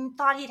grandkids and he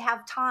thought he'd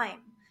have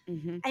time.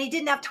 And he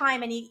didn't have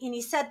time, and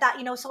he said that,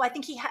 so I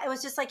think it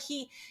was just like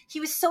he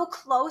was so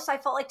close. I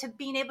felt like to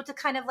being able to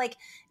kind of like,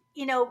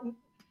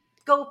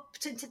 go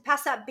to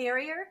pass that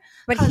barrier.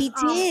 But he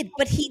did.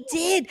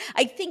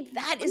 I think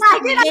that is I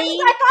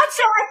thought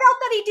so. I felt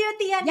that he did at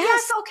the end.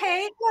 Yes,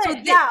 okay,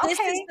 good. So this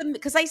is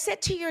because I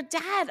said to your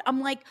dad,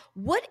 I'm like,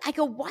 what? I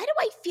go, why do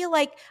I feel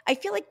like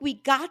we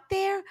got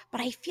there,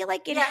 but I feel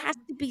like it has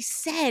to be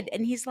said.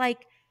 And he's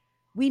like,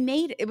 we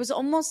made it. It was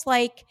almost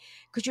like,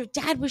 because your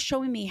dad was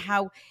showing me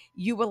how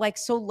you were like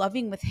so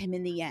loving with him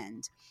in the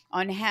end,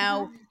 on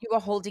how you were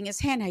holding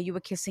his hand, how you were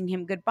kissing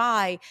him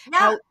goodbye,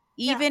 how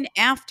even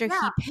after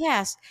he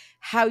passed,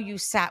 how you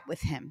sat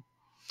with him.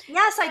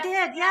 Yes, I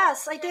did.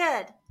 Yes, I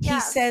did. He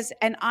says,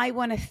 and I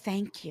want to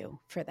thank you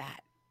for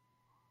that.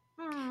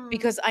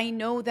 Because I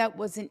know that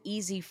wasn't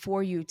easy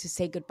for you to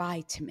say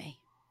goodbye to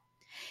me.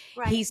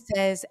 Right. He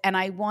says, and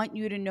I want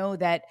you to know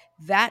that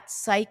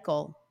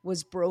cycle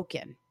was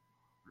broken.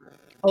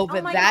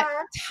 Over that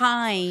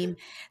time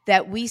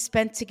that we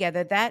spent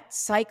together, that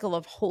cycle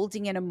of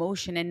holding an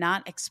emotion and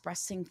not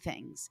expressing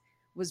things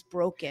was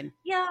broken.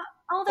 Yeah,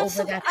 Oh, that's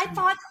over so. that I time.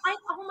 thought.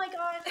 Oh my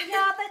God.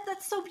 Yeah,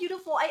 that's so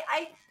beautiful.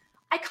 I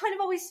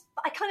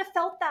kind of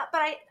felt that,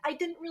 but I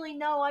didn't really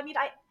know. I mean,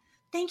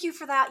 thank you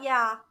for that.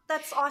 Yeah,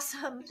 that's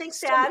awesome. Thanks,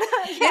 So Dad.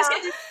 this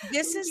Yeah,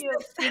 this thank is you.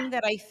 the thing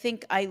that I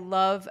think I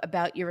love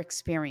about your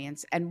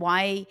experience and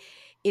why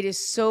it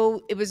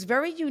was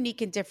very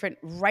unique and different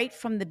right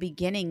from the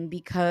beginning,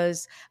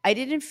 because I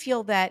didn't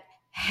feel that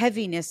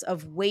heaviness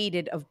of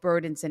weighted of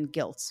burdens and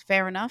guilt.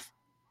 Fair enough?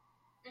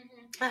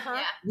 Uh-huh.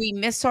 Yeah. We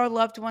miss our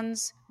loved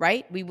ones,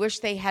 right? We wish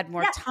they had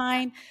more Yeah.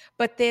 time,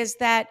 but there's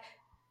that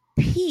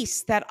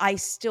peace that I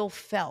still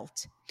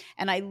felt.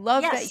 And I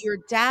love that Yes. your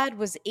dad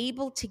was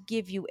able to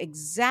give you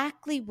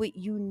exactly what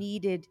you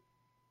needed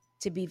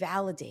to be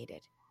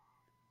validated.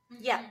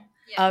 Yeah.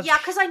 Yeah. Of Yeah,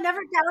 because I never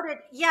doubted.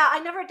 Yeah, I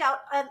never doubt.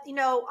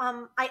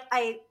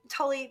 I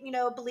totally,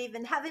 believe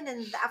in heaven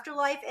and the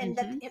afterlife, and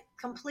that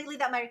completely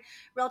that my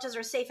relatives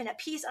are safe and at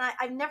peace. And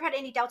I've never had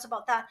any doubts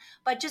about that.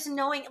 But just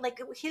knowing,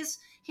 like, his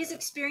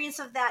experience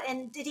of that,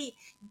 and did he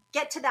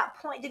get to that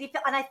point? Did he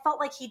feel? And I felt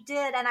like he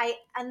did,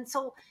 and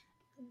so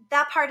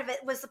that part of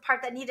it was the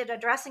part that needed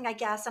addressing, I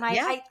guess. And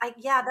Yeah.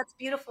 yeah, that's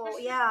beautiful.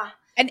 Yeah.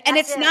 And That's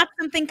it's it. not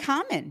something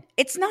common.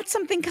 It's not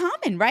something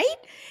common, right?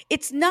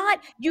 It's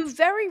not. You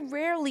very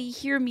rarely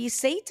hear me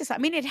say to some. I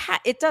mean,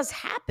 it does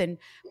happen,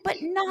 but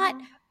not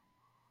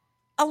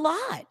a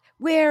lot.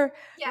 Where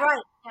Yeah.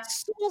 Right.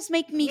 souls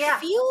make me Yeah.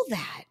 feel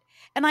that,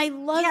 and I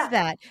love Yeah.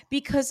 that,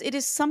 because it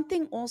is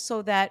something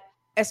also that,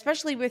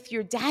 especially with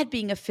your dad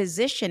being a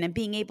physician and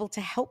being able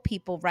to help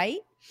people, right?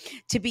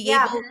 To be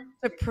Yeah. able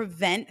to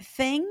prevent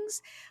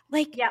things.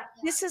 Like, Yeah.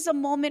 this is a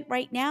moment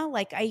right now.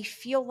 Like, I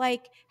feel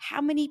like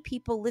how many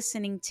people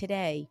listening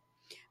today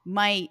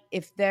might,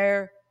 if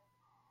their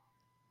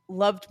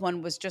loved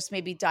one was just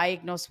maybe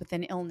diagnosed with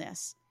an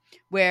illness,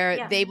 where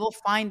Yeah. they will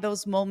find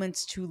those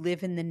moments to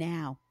live in the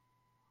now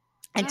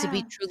and to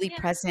be truly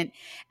present,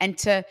 and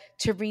to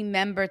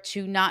remember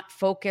to not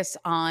focus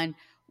on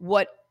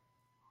what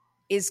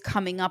is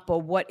coming up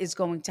or what is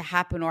going to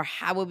happen or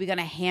how are we going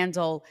to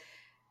handle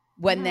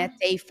when that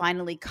day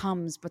finally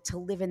comes, but to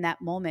live in that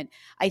moment.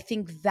 I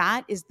think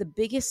that is the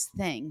biggest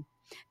thing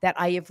that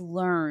I have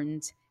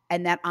learned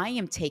and that I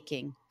am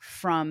taking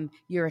from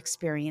your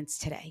experience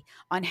today,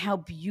 on how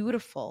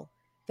beautiful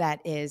that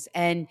is.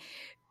 And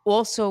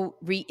also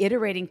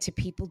reiterating to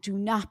people, do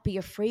not be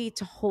afraid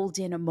to hold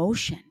in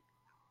emotion.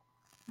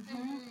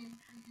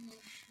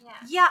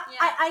 Yeah,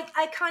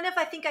 I kind of,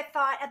 I think I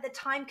thought at the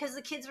time, because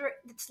the kids were,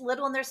 it's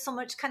little and there's so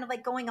much kind of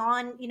like going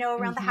on,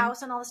 around the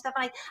house and all this stuff.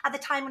 And at the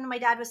time when my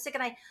dad was sick,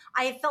 and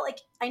I felt like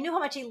I knew how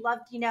much he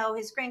loved,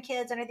 his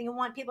grandkids and everything, and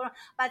want people.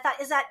 But I thought,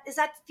 does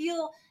that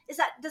feel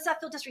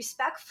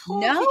disrespectful?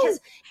 No. Because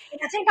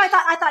I think I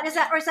thought, is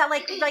that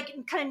like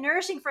kind of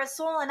nourishing for a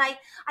soul? And I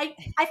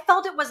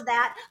felt it was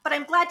that, but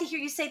I'm glad to hear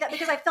you say that,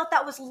 because I felt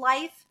that was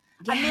life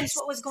amidst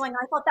what was going on.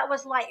 I thought that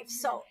was life.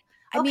 So.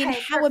 I mean, Okay,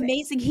 how perfect.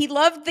 amazing. He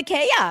loved the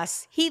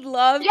chaos. He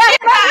loved Yeah, the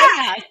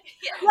chaos.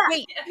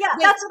 Wait,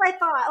 that's what I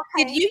thought.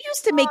 Okay. did you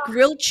used to make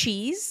grilled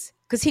cheese?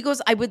 Because he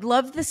goes, I would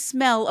love the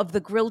smell of the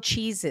grilled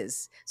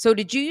cheeses. So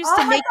did you used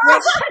to make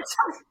grilled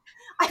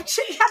I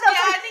think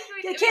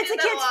the kids'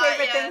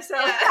 favorite thing. So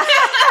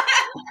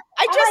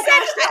I just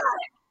said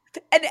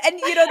and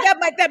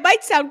that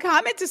might sound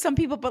common to some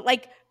people, but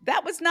like,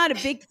 that was not a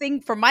big thing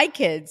for my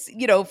kids,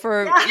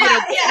 but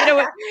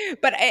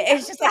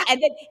it's just like,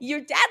 and then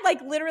your dad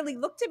like literally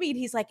looked at me and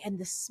he's like, and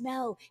the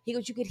smell, he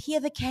goes, you could hear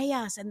the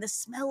chaos and the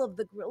smell of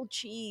the grilled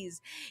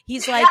cheese.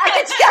 He's like,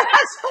 that's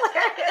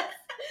hilarious.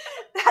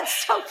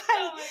 That's so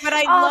funny. But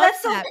I love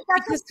that's that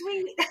that's because, so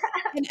sweet.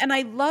 and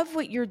I love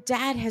what your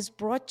dad has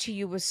brought to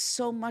you, was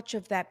so much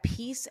of that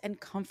peace and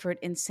comfort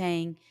in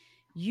saying,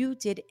 you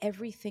did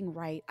everything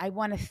right. I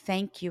want to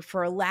thank you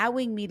for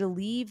allowing me to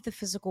leave the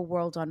physical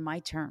world on my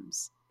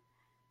terms.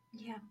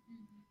 Yeah.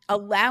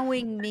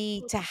 Allowing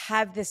me to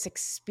have this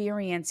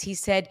experience. He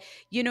said,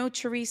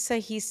 Teresa,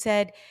 he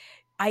said,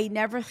 I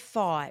never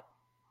thought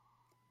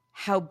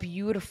how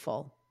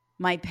beautiful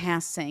my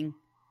passing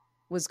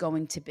was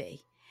going to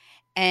be.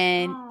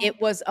 And it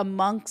was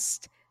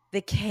amongst the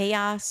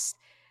chaos,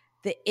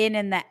 the in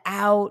and the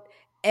out,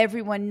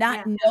 everyone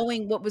not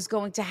knowing what was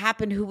going to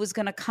happen, who was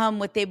going to come,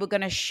 what they were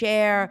going to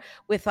share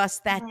with us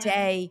that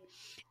day.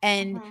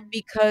 And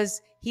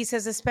because he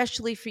says,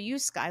 especially for you,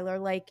 Skylar,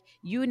 like,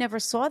 you never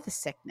saw the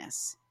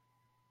sickness.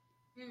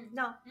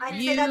 No, I'd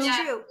say that's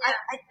true.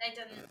 I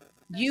didn't.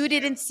 You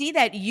didn't see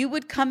that. You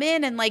would come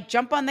in and like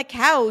jump on the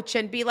couch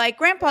and be like,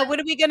 Grandpa, what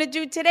are we going to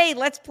do today?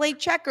 Let's play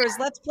checkers.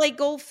 Let's play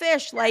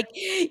goldfish. Like,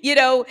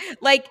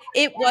 like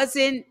it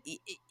wasn't,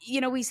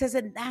 he says,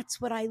 and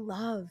that's what I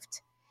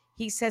loved.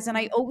 He says, and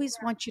I always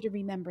want you to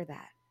remember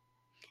that.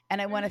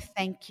 And I want to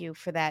thank you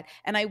for that.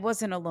 And I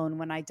wasn't alone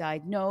when I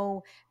died.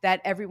 Know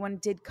that everyone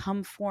did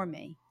come for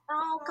me.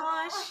 Oh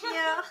gosh,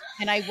 yeah.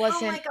 And I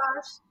wasn't, oh my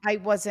gosh. I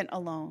wasn't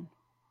alone.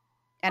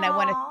 And I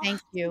want to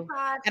thank you.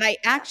 God. And I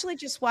actually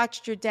just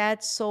watched your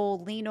dad's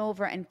soul lean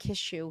over and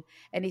kiss you.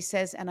 And he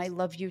says, and I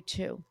love you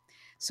too.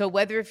 So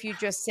whether if you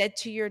just said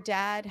to your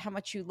dad how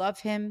much you love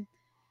him,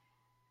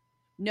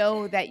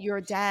 know that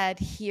your dad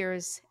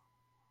hears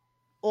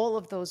all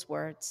of those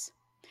words.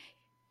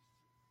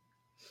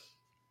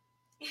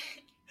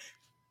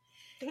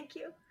 Thank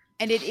you.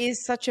 And it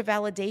is such a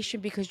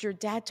validation because your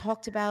dad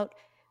talked about,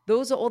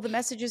 those are all the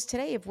messages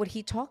today of what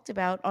he talked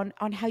about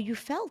on how you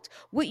felt,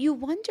 what you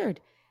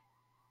wondered.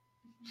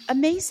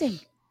 Amazing.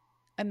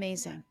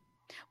 Amazing.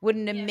 What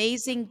an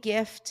amazing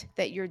gift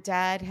that your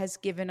dad has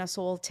given us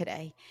all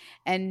today,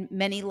 and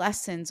many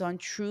lessons on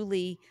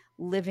truly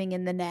living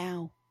in the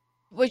now.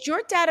 Was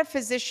your dad a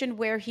physician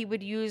where he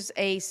would use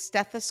a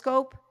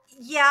stethoscope?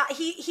 Yeah,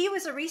 he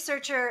was a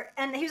researcher,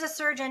 and he was a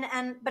surgeon,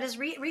 but his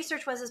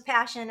research was his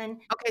passion. And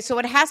okay, so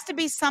it has to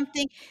be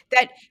something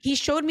that he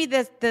showed me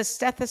the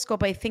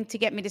stethoscope, I think, to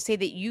get me to say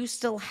that you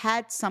still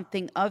had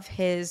something of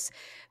his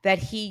that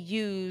he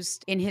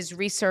used in his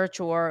research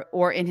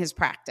or in his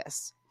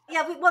practice.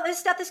 Yeah, well, his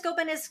stethoscope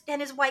and his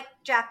white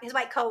his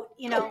white coat.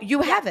 You know,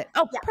 you have it.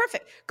 Oh, yeah.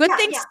 Perfect. Good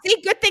thing.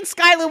 See, good thing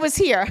Skylar was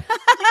here.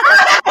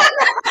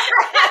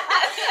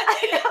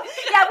 I know.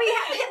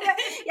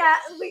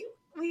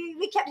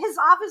 We kept his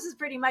office is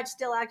pretty much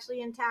still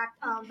actually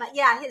intact. But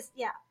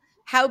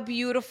How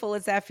beautiful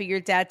is that for your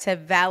dad to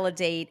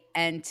validate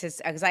and to,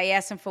 because I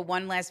asked him for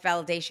one last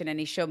validation and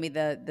he showed me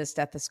the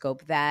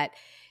stethoscope, that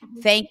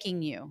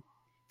thanking you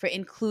for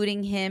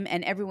including him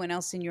and everyone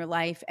else in your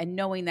life, and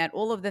knowing that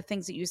all of the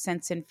things that you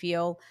sense and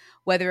feel,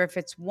 whether if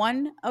it's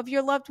one of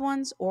your loved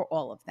ones or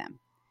all of them,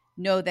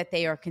 know that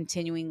they are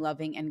continuing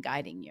loving and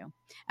guiding you.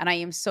 And I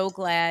am so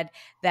glad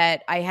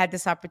that I had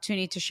this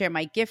opportunity to share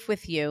my gift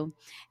with you,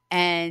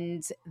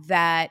 and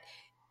that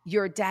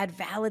your dad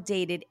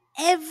validated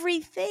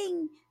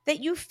everything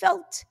that you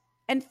felt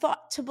and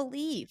thought to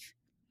believe.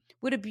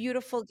 What a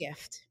beautiful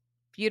gift.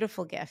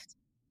 Beautiful gift.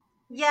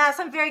 Yes,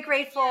 I'm very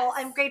grateful. Yes.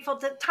 I'm grateful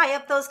to tie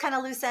up those kind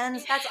of loose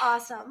ends. That's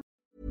awesome.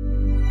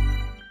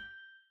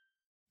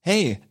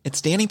 Hey, it's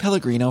Danny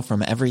Pellegrino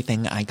from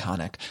Everything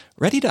Iconic.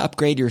 Ready to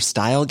upgrade your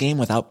style game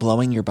without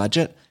blowing your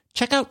budget?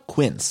 Check out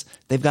Quince.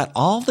 They've got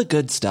all the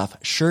good stuff,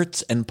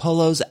 shirts and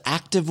polos,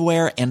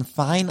 activewear, and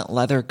fine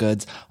leather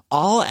goods,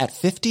 all at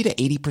 50 to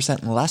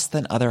 80% less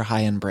than other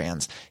high-end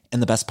brands.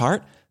 And the best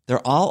part?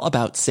 They're all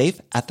about safe,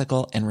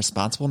 ethical, and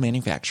responsible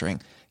manufacturing.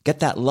 Get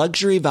that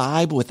luxury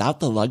vibe without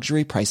the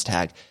luxury price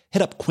tag.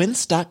 Hit up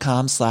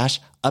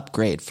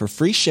quince.com/upgrade for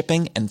free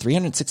shipping and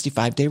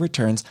 365-day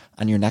returns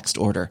on your next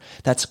order.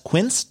 That's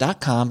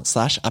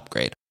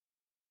quince.com/upgrade.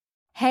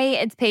 Hey,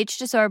 it's Paige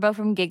DeSorbo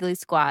from Giggly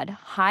Squad.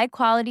 High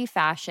quality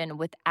fashion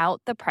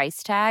without the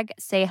price tag.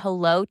 Say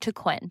hello to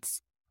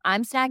Quince.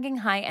 I'm snagging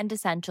high-end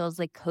essentials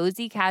like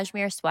cozy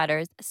cashmere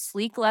sweaters,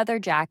 sleek leather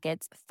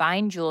jackets,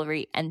 fine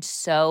jewelry, and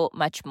so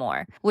much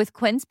more. With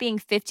Quince being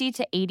 50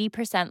 to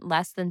 80%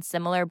 less than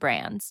similar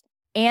brands.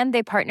 And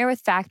they partner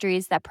with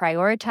factories that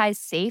prioritize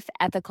safe,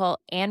 ethical,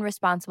 and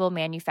responsible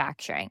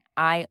manufacturing.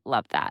 I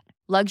love that.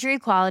 Luxury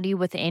quality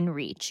within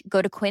reach.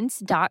 Go to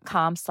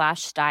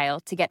quince.com/style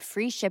to get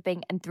free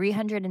shipping and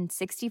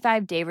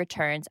 365-day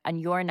returns on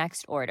your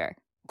next order.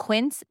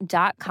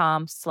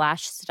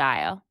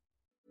 Quince.com/style.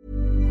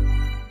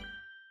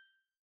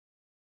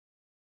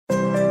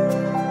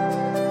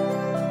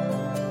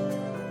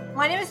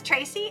 My name is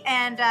Tracy,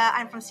 and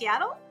I'm from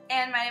Seattle.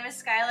 And my name is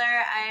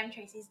Skylar. I am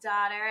Tracy's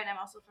daughter, and I'm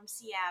also from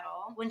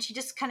Seattle. When she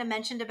just kind of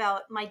mentioned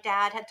about my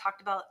dad had talked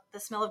about the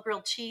smell of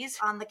grilled cheese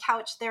on the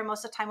couch there,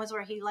 most of the time was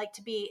where he liked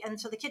to be. And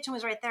so the kitchen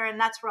was right there, and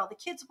that's where all the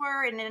kids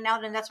were, and in and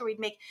out, and that's where we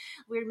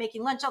were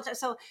making lunch all the time.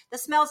 So the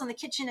smells in the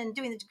kitchen and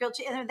doing the grilled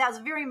cheese, and that was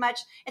very much,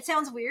 it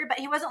sounds weird, but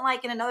he wasn't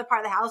like in another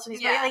part of the house.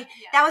 And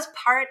that was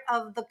part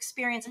of the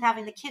experience of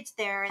having the kids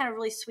there. Kind of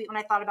really sweet when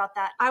I thought about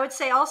that. I would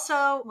say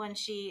also when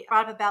she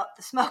brought up about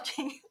the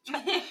smoking,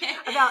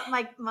 about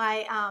my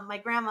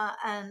grandma,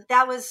 and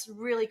that was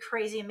really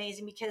crazy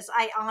amazing, because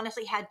I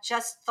honestly had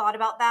just thought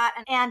about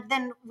that, and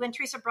then when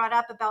Teresa brought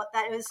up about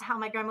that, it was how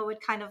my grandma would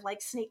kind of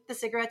like sneak the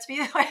cigarettes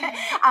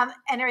and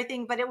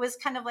everything, but it was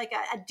kind of like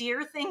a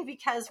deer thing,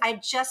 because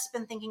I'd just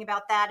been thinking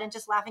about that and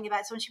just laughing about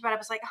it. So when she brought it up,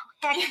 I was like, oh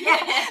heck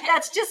yeah,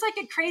 that's just like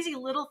a crazy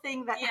little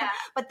thing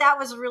but that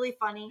was really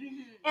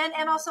funny.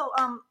 And also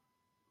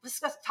we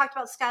talked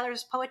about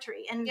Skylar's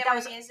poetry, and that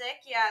was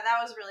music. Yeah,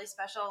 that was really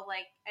special.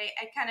 Like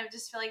I kind of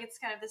just feel like it's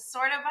kind of this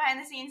sort of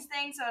behind the scenes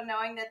thing. So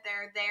knowing that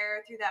they're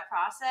there through that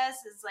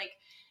process is like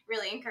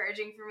really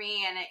encouraging for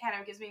me, and it kind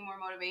of gives me more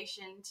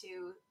motivation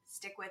to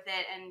stick with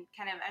it. And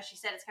kind of, as she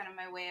said, it's kind of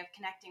my way of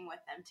connecting with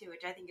them too,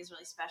 which I think is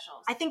really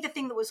special. I think the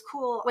thing that was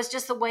cool was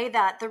just the way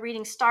that the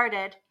reading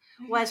started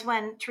was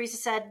when Teresa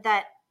said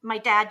that my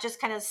dad just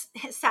kind of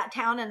sat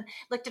down and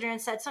looked at her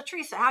and said, "So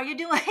Teresa, how are you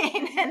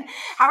doing? And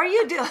how are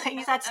you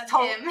doing?" That's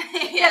him.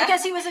 Yeah,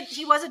 because he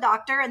was a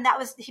doctor, and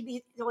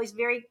he's always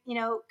very,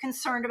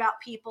 concerned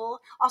about people,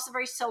 also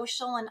very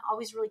social and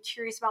always really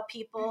curious about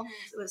people.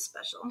 It was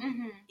special.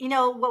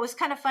 What was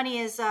kind of funny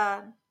is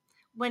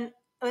when it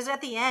was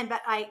at the end,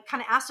 but I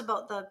kind of asked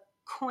about the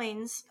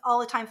coins all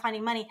the time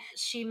finding money.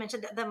 She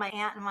mentioned that my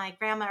aunt and my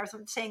grandma are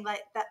saying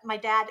like that my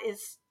dad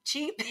is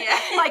cheap. Yeah.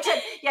 I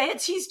said, yeah,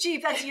 he's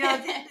cheap. That's,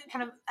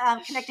 kind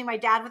of connecting my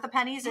dad with the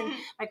pennies, and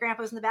my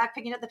grandpa was in the back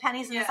picking up the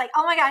pennies. And it's like,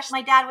 oh my gosh,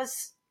 my dad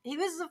he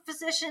was a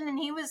physician, and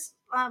he was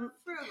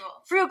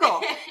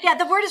frugal. Yeah,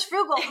 the word is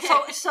frugal.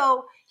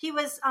 So he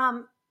was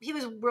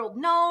world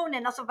known,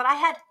 and also, but I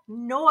had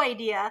no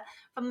idea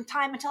from the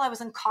time until I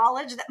was in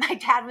college that my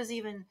dad was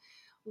even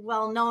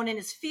well known in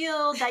his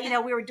field, that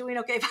we were doing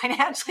okay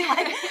financially.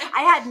 Like,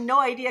 I had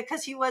no idea,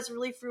 because he was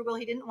really frugal.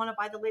 He didn't want to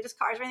buy the latest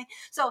cars or anything.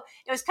 So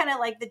it was kind of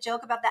like the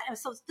joke about that. And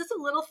so just a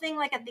little thing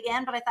like at the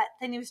end, but I thought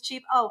then he was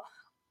cheap. Oh,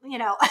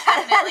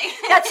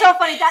 that's so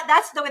funny.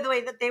 That's the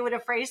way that they would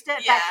have phrased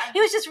it. Yeah. But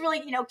he was just really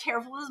with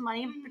his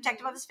money,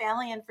 protective of his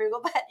family, and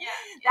frugal. But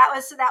that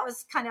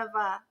was kind of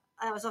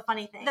that was a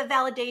funny thing. The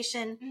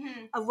validation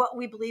of what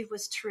we believed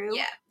was true.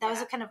 Yeah. That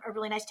was a kind of a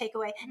really nice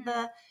takeaway.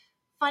 The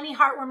funny,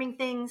 heartwarming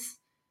things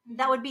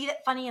that would be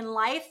funny in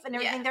life and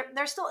everything.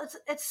 They're still,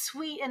 it's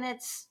sweet, and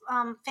it's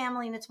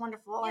family, and it's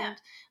wonderful. And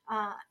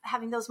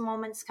having those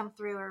moments come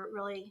through are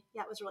really,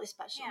 it was really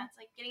special. Yeah, it's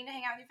like getting to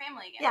hang out with your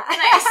family again. Yeah.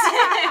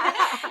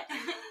 It's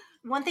nice.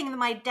 One thing that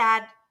my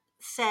dad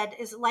said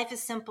is life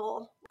is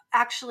simple.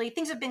 Actually,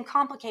 things have been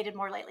complicated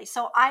more lately.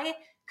 So I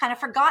kind of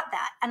forgot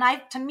that.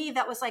 And to me,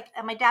 that was like,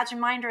 my dad's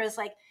reminder is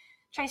like,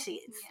 Tracy,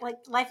 it's like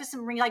life is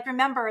some, like,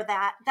 remember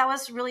that. That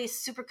was really a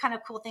super kind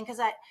of cool thing, because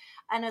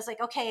I was like,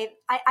 okay,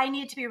 I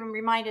needed to be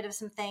reminded of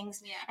some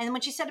things. Yeah. And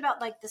when she said about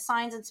like the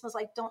signs and symbols,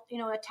 like don't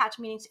attach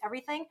meanings to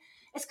everything,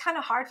 it's kind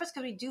of hard for us,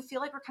 because we do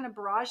feel like we're kind of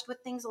barraged with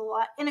things a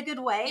lot in a good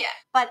way. Yeah.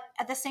 But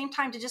at the same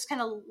time, to just kind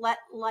of let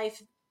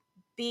life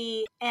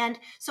be. And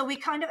so we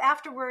kind of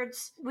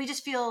afterwards, we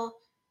just feel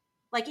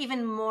like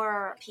even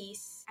more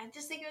peace. I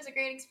just think it was a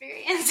great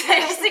experience. I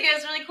just think it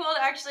was really cool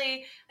to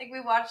actually, like,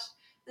 we watched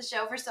the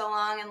show for so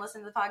long and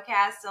listened to the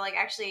podcast, so like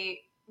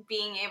actually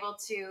being able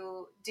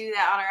to do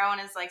that on our own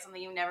is like something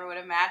you never would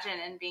imagine,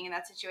 and being in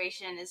that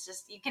situation is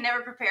just, you can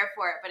never prepare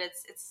for it, but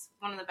it's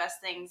one of the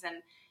best things. And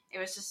it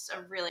was just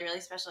a really,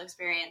 really special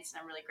experience, and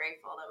I'm really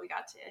grateful that we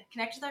got to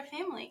connect with our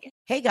family again.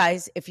 Hey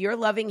guys, if you're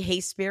loving Hey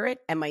Spirit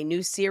and my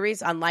new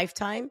series on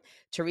Lifetime,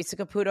 Teresa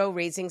Caputo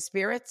Raising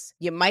Spirits,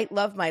 you might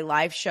love my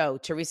live show,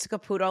 Teresa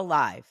Caputo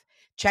Live.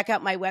 Check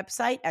out my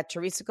website at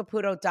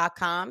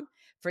teresacaputo.com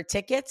for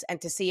tickets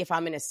and to see if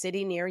I'm in a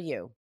city near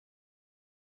you.